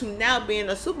coworker to now being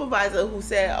a supervisor, who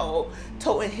said,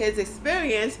 toting his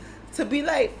experience, to be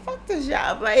like, fuck this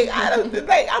job, like, I don't,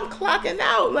 like, I'm clocking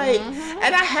out, like,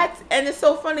 and I had to, and it's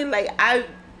so funny, like,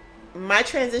 my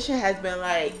transition has been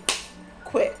like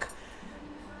quick,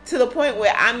 to the point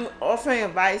where I'm offering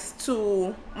advice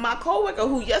to my coworker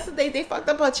who yesterday they fucked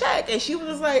up her check, and she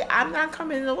was like, I'm not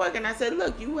coming to work. And I said,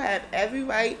 look, you have every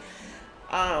right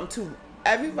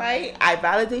I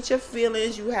validate your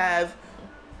feelings. You have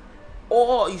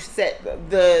you set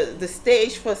the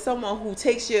stage for someone who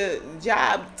takes your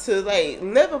job to, like,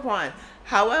 live upon.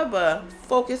 However,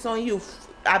 focus on you.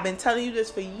 I've been telling you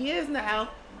this for years now.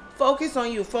 Focus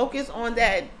on you. Focus on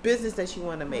that business that you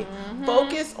want to make.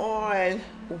 Focus on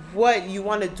what you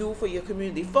want to do for your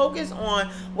community. Focus on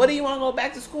whether you want to go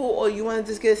back to school or you want to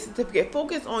just get a certificate.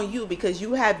 Focus on you, because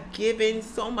you have given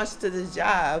so much to this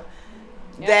job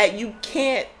that you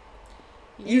can't.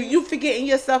 You forgetting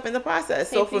yourself in the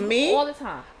process. So for me, all the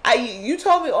time. You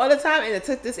told me all the time, and it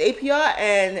took this APR,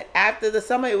 and after the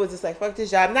summer, it was just like, fuck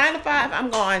this job. 9 to 5, I'm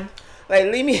gone.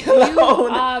 Like, leave me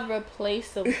alone. You are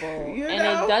replaceable. You and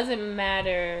know? it doesn't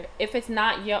matter if it's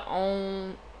not your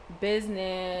own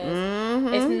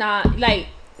business. It's not, like,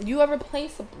 you are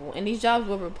replaceable, and these jobs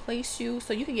will replace you.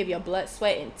 So you can give your blood,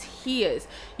 sweat, and tears.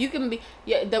 You can be,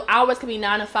 the hours can be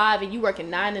 9 to 5, and you working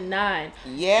 9 to 9.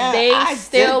 Yeah, they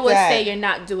still would say you're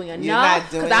not doing enough.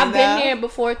 Because I've been there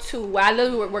before too, where I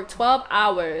literally work 12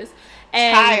 hours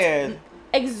and tired,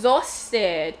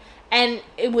 exhausted. And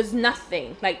it was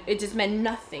nothing. Like, it just meant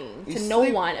nothing to no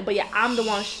one. But yeah, I'm the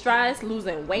one stressed,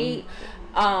 losing weight,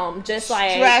 just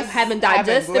like having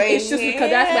digestive issues, because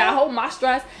that's where I hold my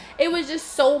stress. It was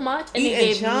just so much, and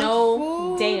they gave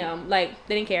no damn. Like,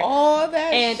 they didn't care. All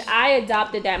that. And I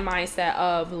adopted that mindset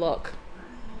of, look,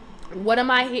 what am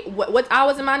I? What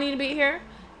hours am I need to be here?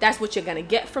 That's what you're gonna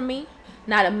get from me.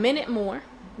 Not a minute more,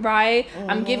 right?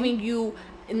 I'm giving you,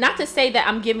 not to say that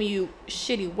I'm giving you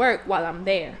shitty work while I'm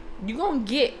there. You're gonna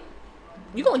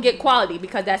get quality,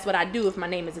 because that's what I do if my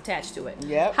name is attached to it.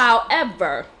 Yep.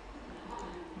 However,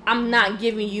 I'm not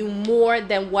giving you more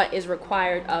than what is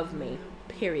required of me.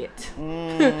 Period.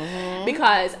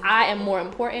 Because I am more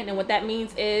important, and what that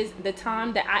means is the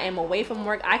time that I am away from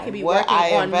work, I could be working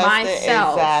on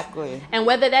myself. Exactly. And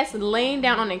whether that's laying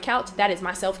down on the couch, that is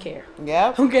my self-care.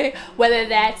 Yep. Okay. Whether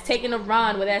that's taking a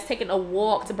run, whether that's taking a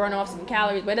walk to burn off some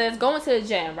calories, whether that's going to the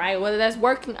gym, right? Whether that's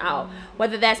working out,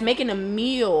 whether that's making a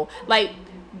meal, like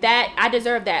that, I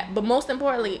deserve that. But most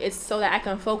importantly, it's so that I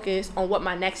can focus on what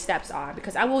my next steps are,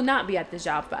 because I will not be at this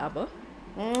job forever.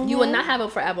 You will not have a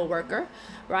forever worker,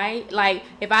 right? Like,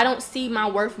 if I don't see my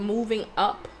worth moving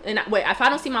up, if I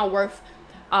don't see my worth,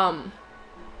 if I'm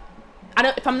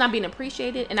not being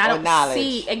appreciated, and I don't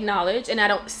see acknowledged, and I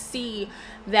don't see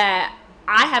that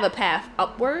I have a path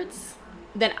upwards,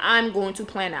 then I'm going to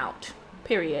plan out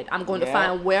Period. I'm going to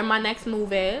find where my next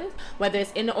move is, whether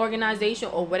it's in the organization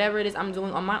or whatever it is I'm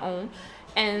doing on my own,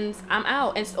 and I'm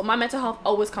out. And so my mental health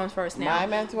always comes first now. My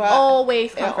mental health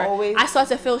always comes first. I start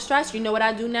to feel stressed. You know what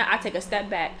I do now? I take a step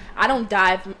back. I don't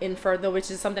dive in further, which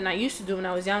is something I used to do when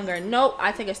I was younger. Nope,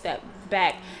 I take a step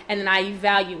back and then I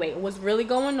evaluate what's really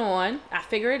going on. I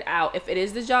figure it out. If it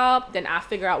is the job, then I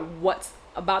figure out what's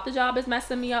about the job is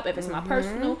messing me up. If it's my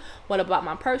personal, what about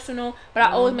my personal? But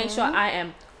I always make sure I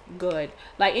am good.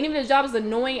 Like, even if the job is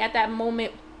annoying at that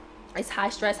moment, it's high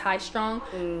stress, high strung.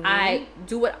 I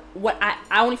do what I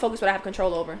only focus what I have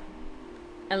control over,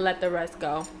 and let the rest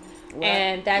go. Right.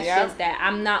 And that's just that.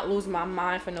 I'm not losing my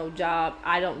mind for no job.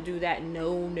 I don't do that.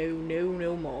 No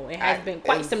more. It has been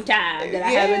quite some time that I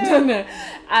haven't done that.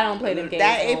 I don't play the game.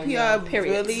 That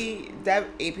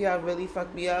APR really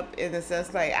fucked me up in the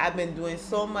sense, like, I've been doing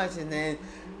so much, and then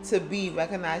to be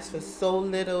recognized for so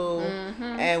little,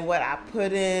 and what I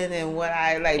put in and what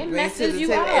I bring to the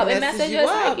table, it messes you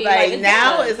up. Like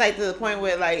now, it's like to the point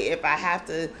where, like,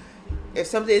 if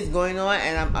something is going on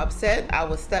and I'm upset, I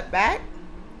will step back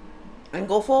and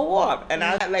go for a walk. And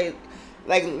I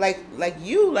like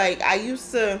you, like, I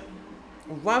used to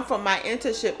run from my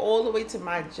internship all the way to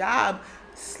my job,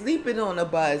 sleeping on the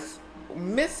bus,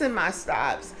 missing my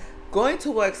stops, going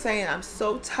to work saying I'm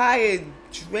so tired,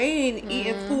 drained,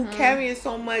 eating food, carrying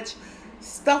so much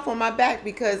stuff on my back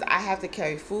because I have to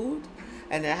carry food,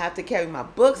 and then I have to carry my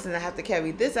books, and I have to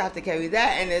carry this, I have to carry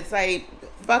that, and it's like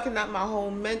fucking up my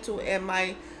whole mental and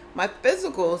my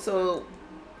physical. So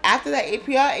after that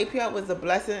APR was a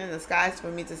blessing in disguise for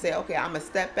me to say, okay, I'm gonna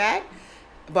step back,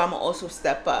 but I'm gonna also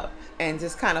step up and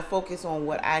just kind of focus on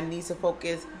what I need to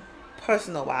focus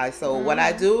personal wise. So what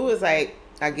I do is, like,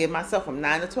 I give myself from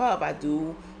 9 to 12. I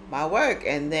do my work,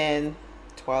 and then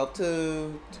 12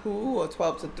 to 2 or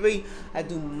 12 to 3, I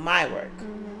do my work,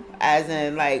 as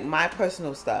in, like, my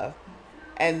personal stuff.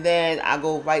 And then I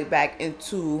go right back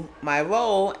into my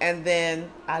role, and then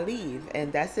I leave,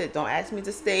 and that's it. Don't ask me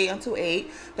to stay until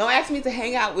 8. Don't ask me to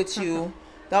hang out with you.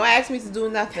 Don't ask me to do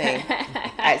nothing.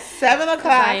 At 7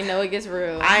 o'clock, I know it gets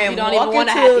real. I am you don't walking even want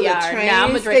a to happy the hour. train Now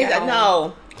I'm a drink at station. home.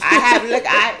 No. I have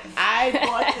I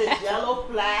bought the yellow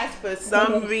flask for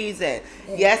some reason.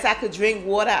 Yes, I could drink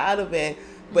water out of it,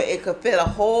 but it could fit a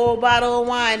whole bottle of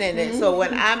wine in it. So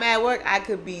when I'm at work, I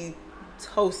could be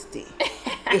toasty.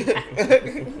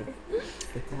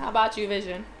 How about you,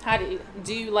 Vision? How do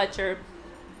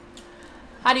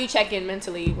you check in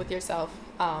mentally with yourself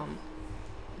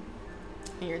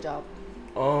in your job?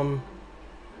 To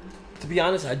be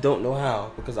honest, I don't know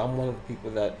how, because I'm one of the people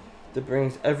that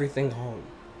brings everything home.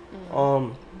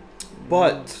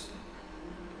 But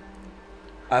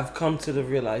I've come to the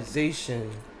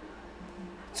realization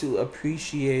to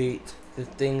appreciate the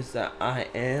things that I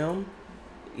am,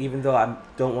 even though I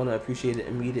don't want to appreciate it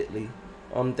immediately,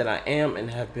 that I am and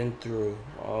have been through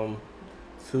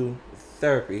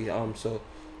therapy. So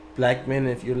black men,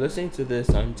 if you're listening to this,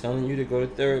 I'm telling you to go to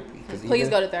therapy. Please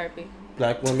go to therapy.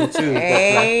 Black women too.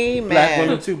 Amen. Black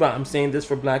women too, but I'm saying this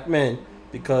for black men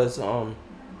because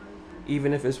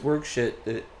even if it's work shit,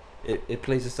 it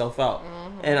plays itself out.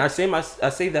 And I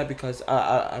say that because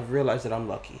I realized that I'm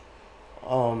lucky.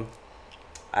 I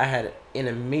had an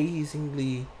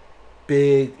amazingly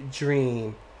big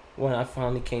dream when I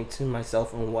finally came to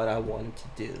myself on what I wanted to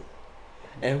do.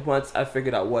 And once I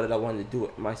figured out what I wanted to do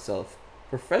with myself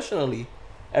professionally,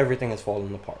 everything has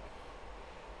fallen apart.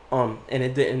 And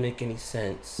it didn't make any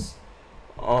sense.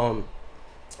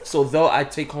 So though I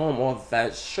take home all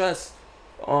that stress,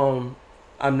 I'm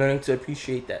learning to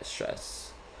appreciate that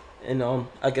stress. And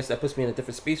I guess that puts me in a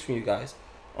different space from you guys.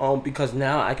 Because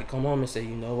now I can come home and say,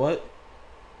 you know what?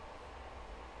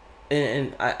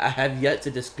 And I have yet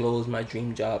to disclose my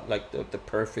dream job, like the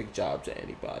perfect job to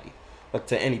anybody. But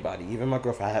to anybody, even my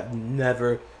girlfriend, I have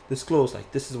never disclosed,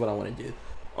 like, this is what I want to do.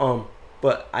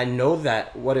 But I know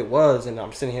that what it was, and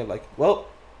I'm sitting here like, well,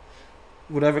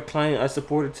 whatever client I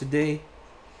supported today,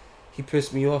 he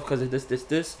pissed me off because of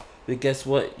this. But guess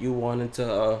what? You wanted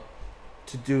to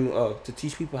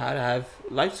teach people how to have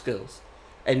life skills,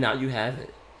 and now you have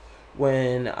it.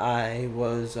 When I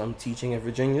was teaching in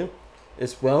Virginia,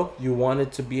 you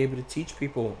wanted to be able to teach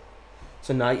people,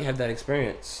 so now you have that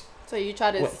experience. So you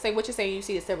try to say what you're saying. You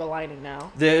see the silver lining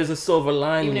now. There's a silver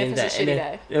lining in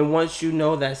that, and once you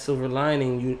know that silver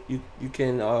lining, you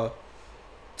can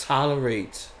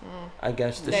tolerate, I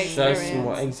guess, the stress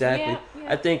more. Exactly.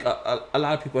 Yeah. I think a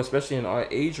lot of people, especially in our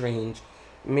age range,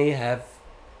 may have,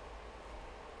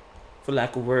 for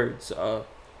lack of words,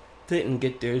 didn't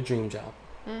get their dream job.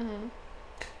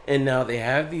 And now they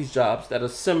have these jobs that are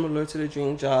similar to the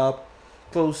dream job,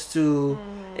 close to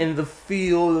in the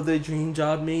field of their dream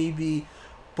job maybe,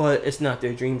 but it's not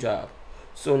their dream job.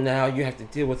 So now you have to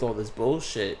deal with all this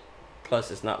bullshit. Plus,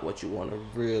 it's not what you want to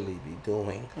really be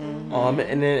doing. And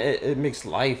then it makes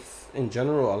life in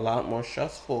general a lot more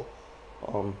stressful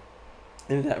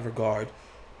in that regard.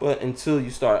 But until you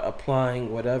start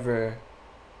applying whatever,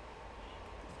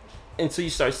 until you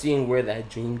start seeing where that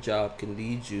dream job can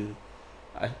lead you,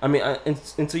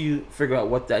 until you figure out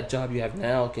what that job you have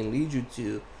now can lead you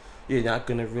to, you're not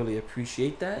going to really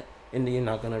appreciate that. And then you're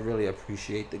not going to really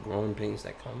appreciate the growing pains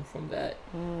that come from that.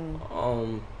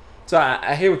 So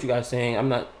I hear what you guys are saying. I'm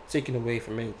not taking away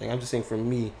from anything. I'm just saying for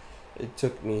me, it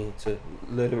took me to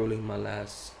literally my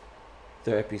last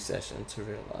therapy session to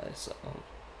realize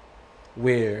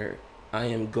where I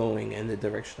am going and the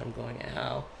direction I'm going and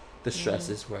how the stress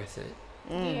is worth it.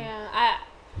 Yeah,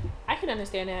 I can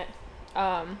understand that.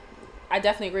 I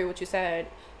definitely agree with what you said.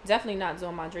 Definitely not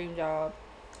doing my dream job.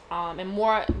 The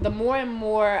more and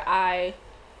more I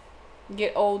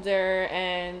get older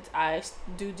and I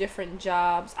do different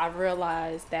jobs, I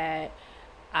realize that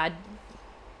I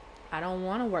don't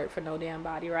want to work for no damn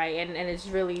body, right? And it's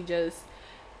really just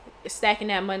stacking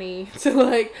that money to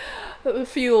like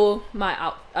fuel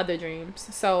my other dreams.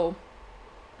 So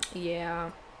yeah,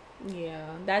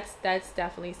 that's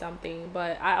definitely something.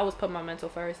 But I always put my mental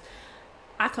first.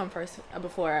 I come first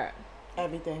before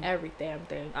every damn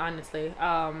thing, honestly.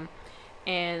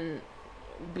 And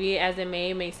be it as it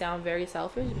may sound very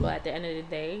selfish, but at the end of the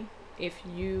day, if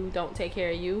you don't take care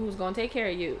of you, who's gonna take care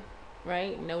of you,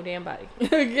 right? No damn body.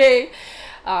 Okay.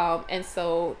 And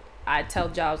so I tell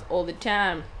jobs all the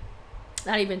time,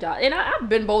 not even jobs, and I've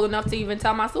been bold enough to even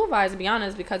tell my supervisor, to be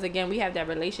honest, because again, we have that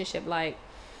relationship. Like,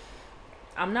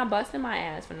 I'm not busting my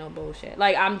ass for no bullshit.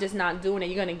 Like, I'm just not doing it.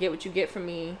 You're gonna get what you get from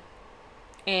me,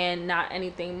 and not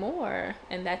anything more,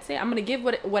 and that's it. I'm gonna give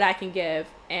what I can give,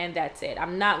 and that's it.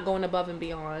 I'm not going above and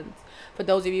beyond. For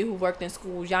those of you who worked in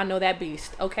schools, y'all know that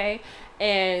beast, okay?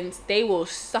 And they will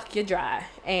suck you dry,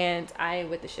 and I ain't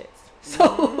with the shits.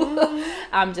 So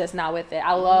I'm just not with it.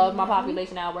 I love my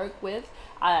population I work with,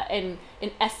 and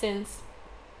in essence,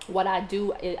 what I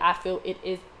do, I feel it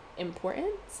is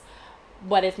important,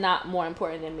 but it's not more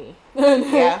important than me.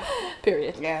 Yeah.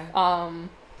 Period. Yeah.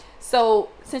 So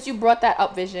since you brought that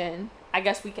up, Vision, I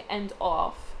guess we can end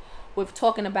off with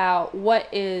talking about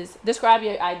describe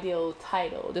your ideal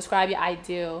title, describe your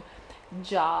ideal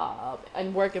job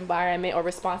and work environment or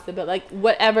responsibility, like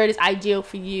whatever it is ideal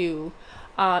for you,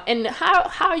 and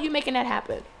how are you making that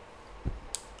happen?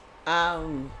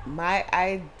 My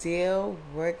ideal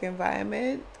work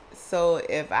environment. So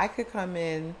if I could come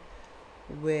in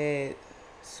with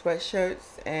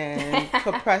sweatshirts and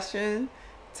compression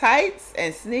tights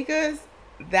and sneakers,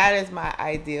 that is my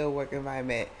ideal work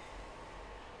environment.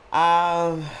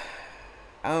 My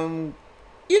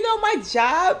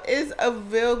job is a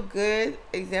real good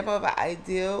example of an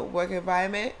ideal work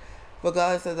environment,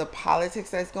 regardless of the politics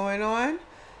that's going on.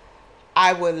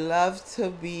 I would love to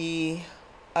be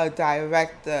a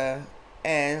director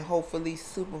and hopefully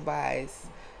supervise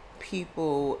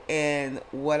people in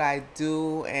what I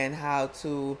do and how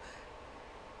to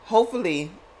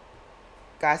hopefully,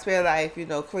 God spare life,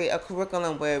 create a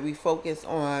curriculum where we focus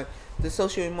on the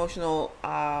social emotional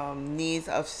needs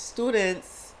of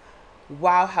students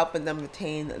while helping them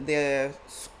retain their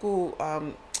school,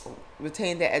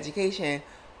 retain their education,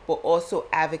 but also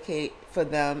advocate for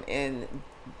them in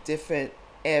different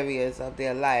areas of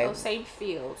their life. Oh, same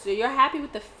field. So you're happy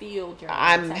with the field you're in?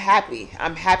 I'm happy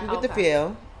with the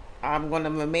field. I'm going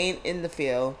to remain in the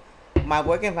field. My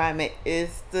work environment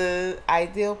is the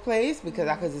ideal place because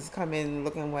I could just come in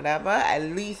looking whatever. At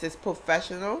least it's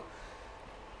professional.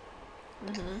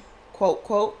 Quote,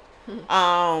 quote.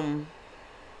 But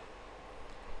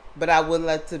I would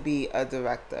love to be a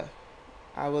director.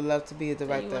 I would love to be a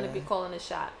director. So you want to be calling the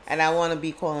shots. And I want to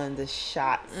be calling the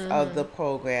shots of the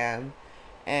program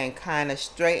and kind of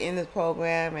straighten the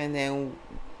program, and then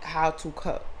how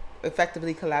to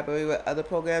effectively collaborate with other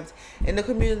programs in the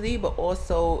community, but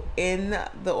also in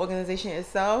the organization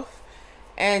itself.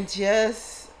 And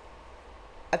just,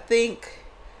 I think,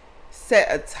 set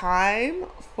a time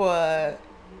for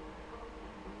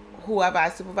whoever I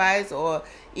supervise or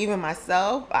even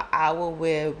myself, an hour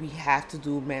where we have to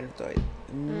do mandatory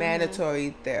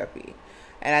therapy.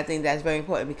 And I think that's very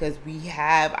important because we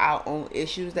have our own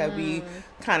issues that we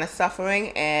kind of suffering,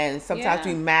 and sometimes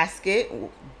we mask it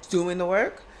doing the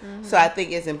work. So I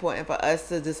think it's important for us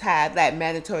to just have that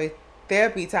mandatory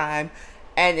therapy time,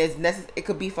 and it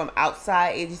could be from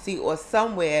outside agency or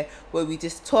somewhere where we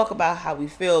just talk about how we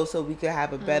feel so we could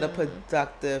have a better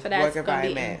productive work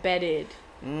environment. Be embedded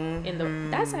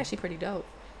That's actually pretty dope.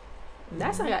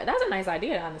 That's a nice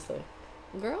idea, honestly.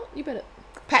 Girl, you better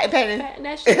patent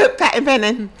that shit. Patent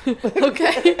pending.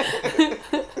 Okay.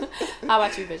 How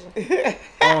about you, Vision?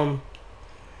 Not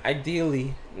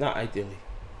ideally.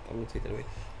 I'm gonna take that away.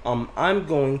 I'm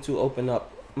going to open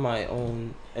up my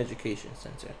own education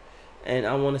center, and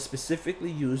I want to specifically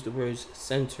use the words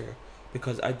center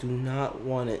because I do not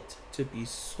want it to be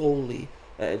solely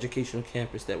an educational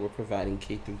campus that we're providing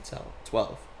K through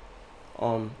 12.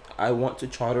 I want to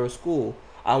charter a school.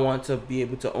 I want to be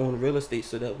able to own real estate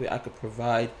so that way I could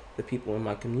provide the people in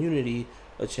my community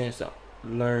a chance to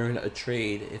learn a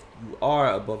trade if you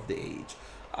are above the age.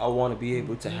 I want to be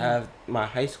able to have my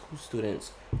high school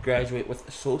students graduate with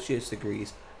associate's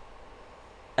degrees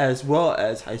as well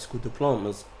as high school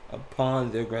diplomas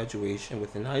upon their graduation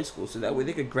within high school. So that way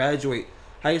they could graduate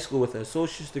high school with an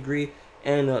associate's degree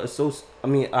and a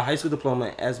high school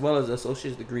diploma as well as an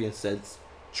associate's degree in said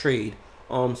trade.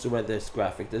 So whether it's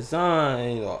graphic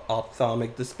design or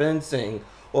ophthalmic dispensing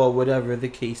or whatever the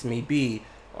case may be,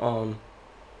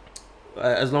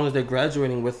 as long as they're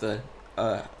graduating with a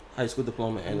high school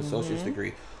diploma and associate's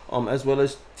degree, as well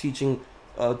as teaching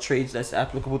trades that's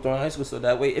applicable during high school. So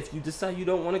that way, if you decide you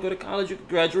don't want to go to college, you can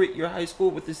graduate your high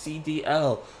school with a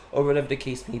CDL or whatever the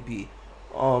case may be.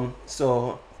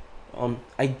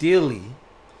 Ideally,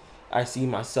 I see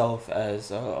myself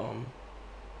as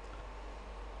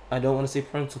I don't want to say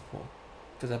principal,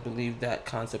 because I believe that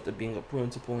concept of being a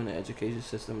principal in the education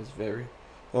system is very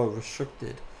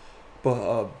restricted.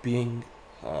 But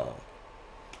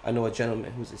I know a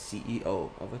gentleman who's a CEO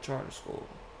of a charter school,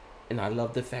 and I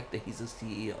love the fact that he's a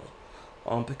CEO,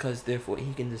 because therefore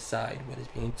he can decide what is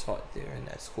being taught there in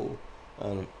that school.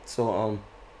 I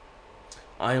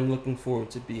am looking forward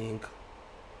to being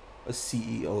a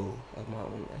CEO of my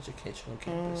own educational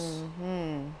campus.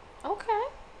 Okay.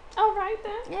 All right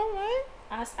then. All right.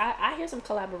 I hear some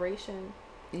collaboration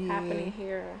happening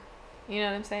here. You know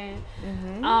what I'm saying?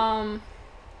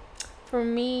 For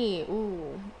me,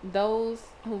 those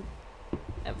who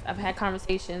I've had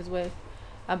conversations with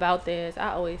about this,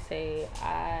 I always say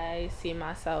I see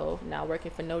myself not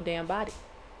working for no damn body,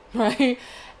 right?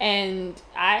 And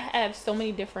I have so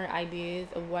many different ideas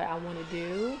of what I want to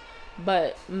do,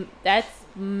 but that's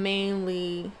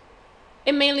mainly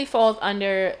falls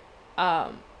under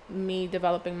me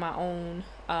developing my own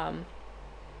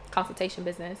consultation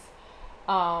business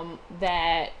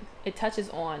that it touches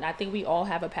on. I think we all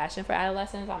have a passion for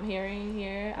adolescents. I'm hearing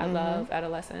here. I love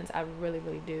adolescents. I really,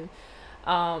 really do.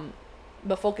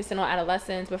 But focusing on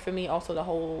adolescents, but for me also the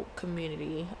whole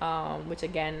community, which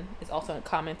again is also a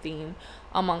common theme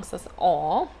amongst us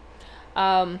all.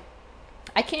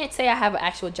 I can't say I have an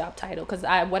actual job title because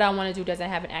what I want to do doesn't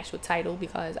have an actual title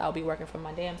because I'll be working for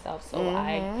my damn self. So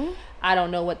I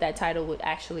don't know what that title would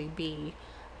actually be.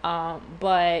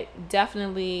 But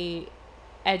definitely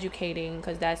educating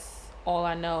because that's all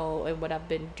I know and what I've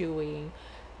been doing.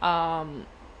 And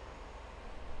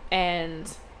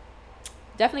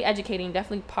definitely educating,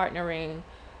 definitely partnering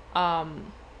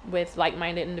with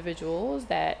like-minded individuals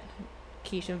that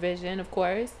Keisha Vision, of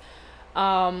course.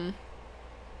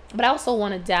 But I also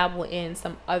want to dabble in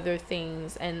some other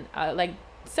things and like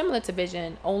similar to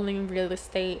Vision, owning real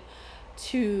estate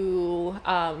to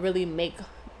really make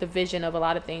the vision of a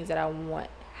lot of things that I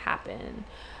want happen.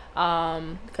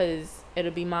 Because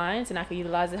it'll be mine and I can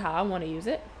utilize it how I want to use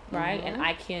it, right? And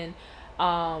I can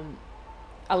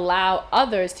allow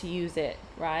others to use it,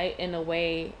 right, in a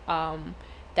way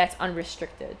that's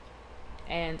unrestricted.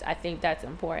 And I think that's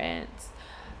important.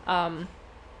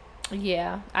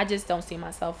 Yeah, I just don't see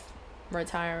myself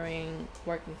retiring,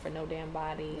 working for no damn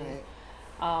body.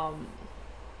 Right.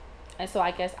 And so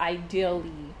I guess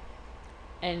ideally,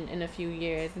 in a few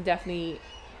years, definitely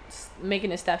making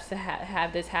the steps to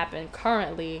have this happen.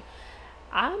 Currently,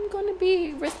 I'm going to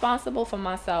be responsible for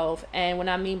myself. And when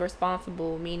I mean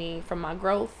responsible, meaning for my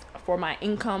growth, for my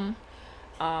income,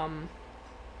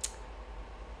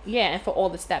 and for all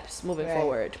the steps moving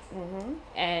forward.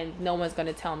 And no one's going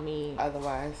to tell me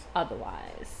otherwise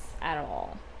at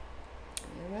all.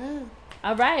 Yeah.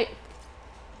 All right.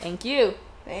 Thank you.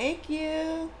 Thank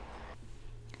you.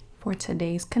 For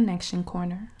today's Connection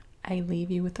Corner, I leave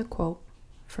you with a quote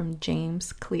from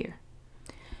James Clear.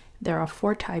 There are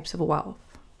 4 types of wealth.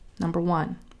 Number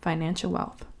 1, financial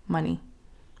wealth, money.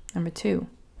 Number 2,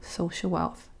 social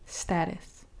wealth,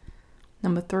 status.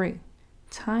 Number 3,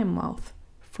 time wealth,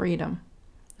 freedom.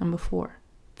 Number 4,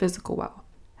 physical wealth,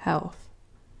 health.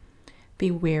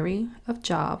 Be wary of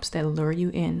jobs that lure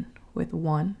you in with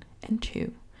 1 and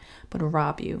 2, but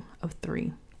rob you of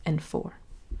 3 and 4.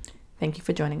 Thank you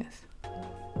for joining us.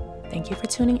 Thank you for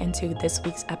tuning into this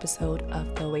week's episode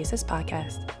of the Oasis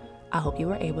Podcast. I hope you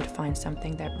were able to find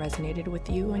something that resonated with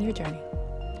you on your journey.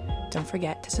 Don't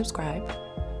forget to subscribe,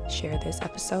 share this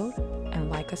episode, and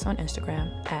like us on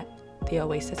Instagram at the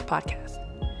Oasis Podcast.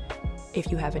 If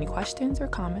you have any questions or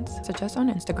comments, such as on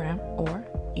Instagram, or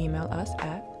email us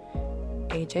at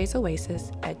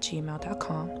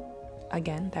ajaysoasis@gmail.com.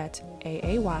 Again, that's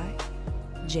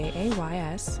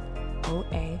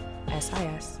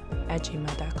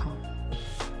AAYJAYSOASIS@gmail.com.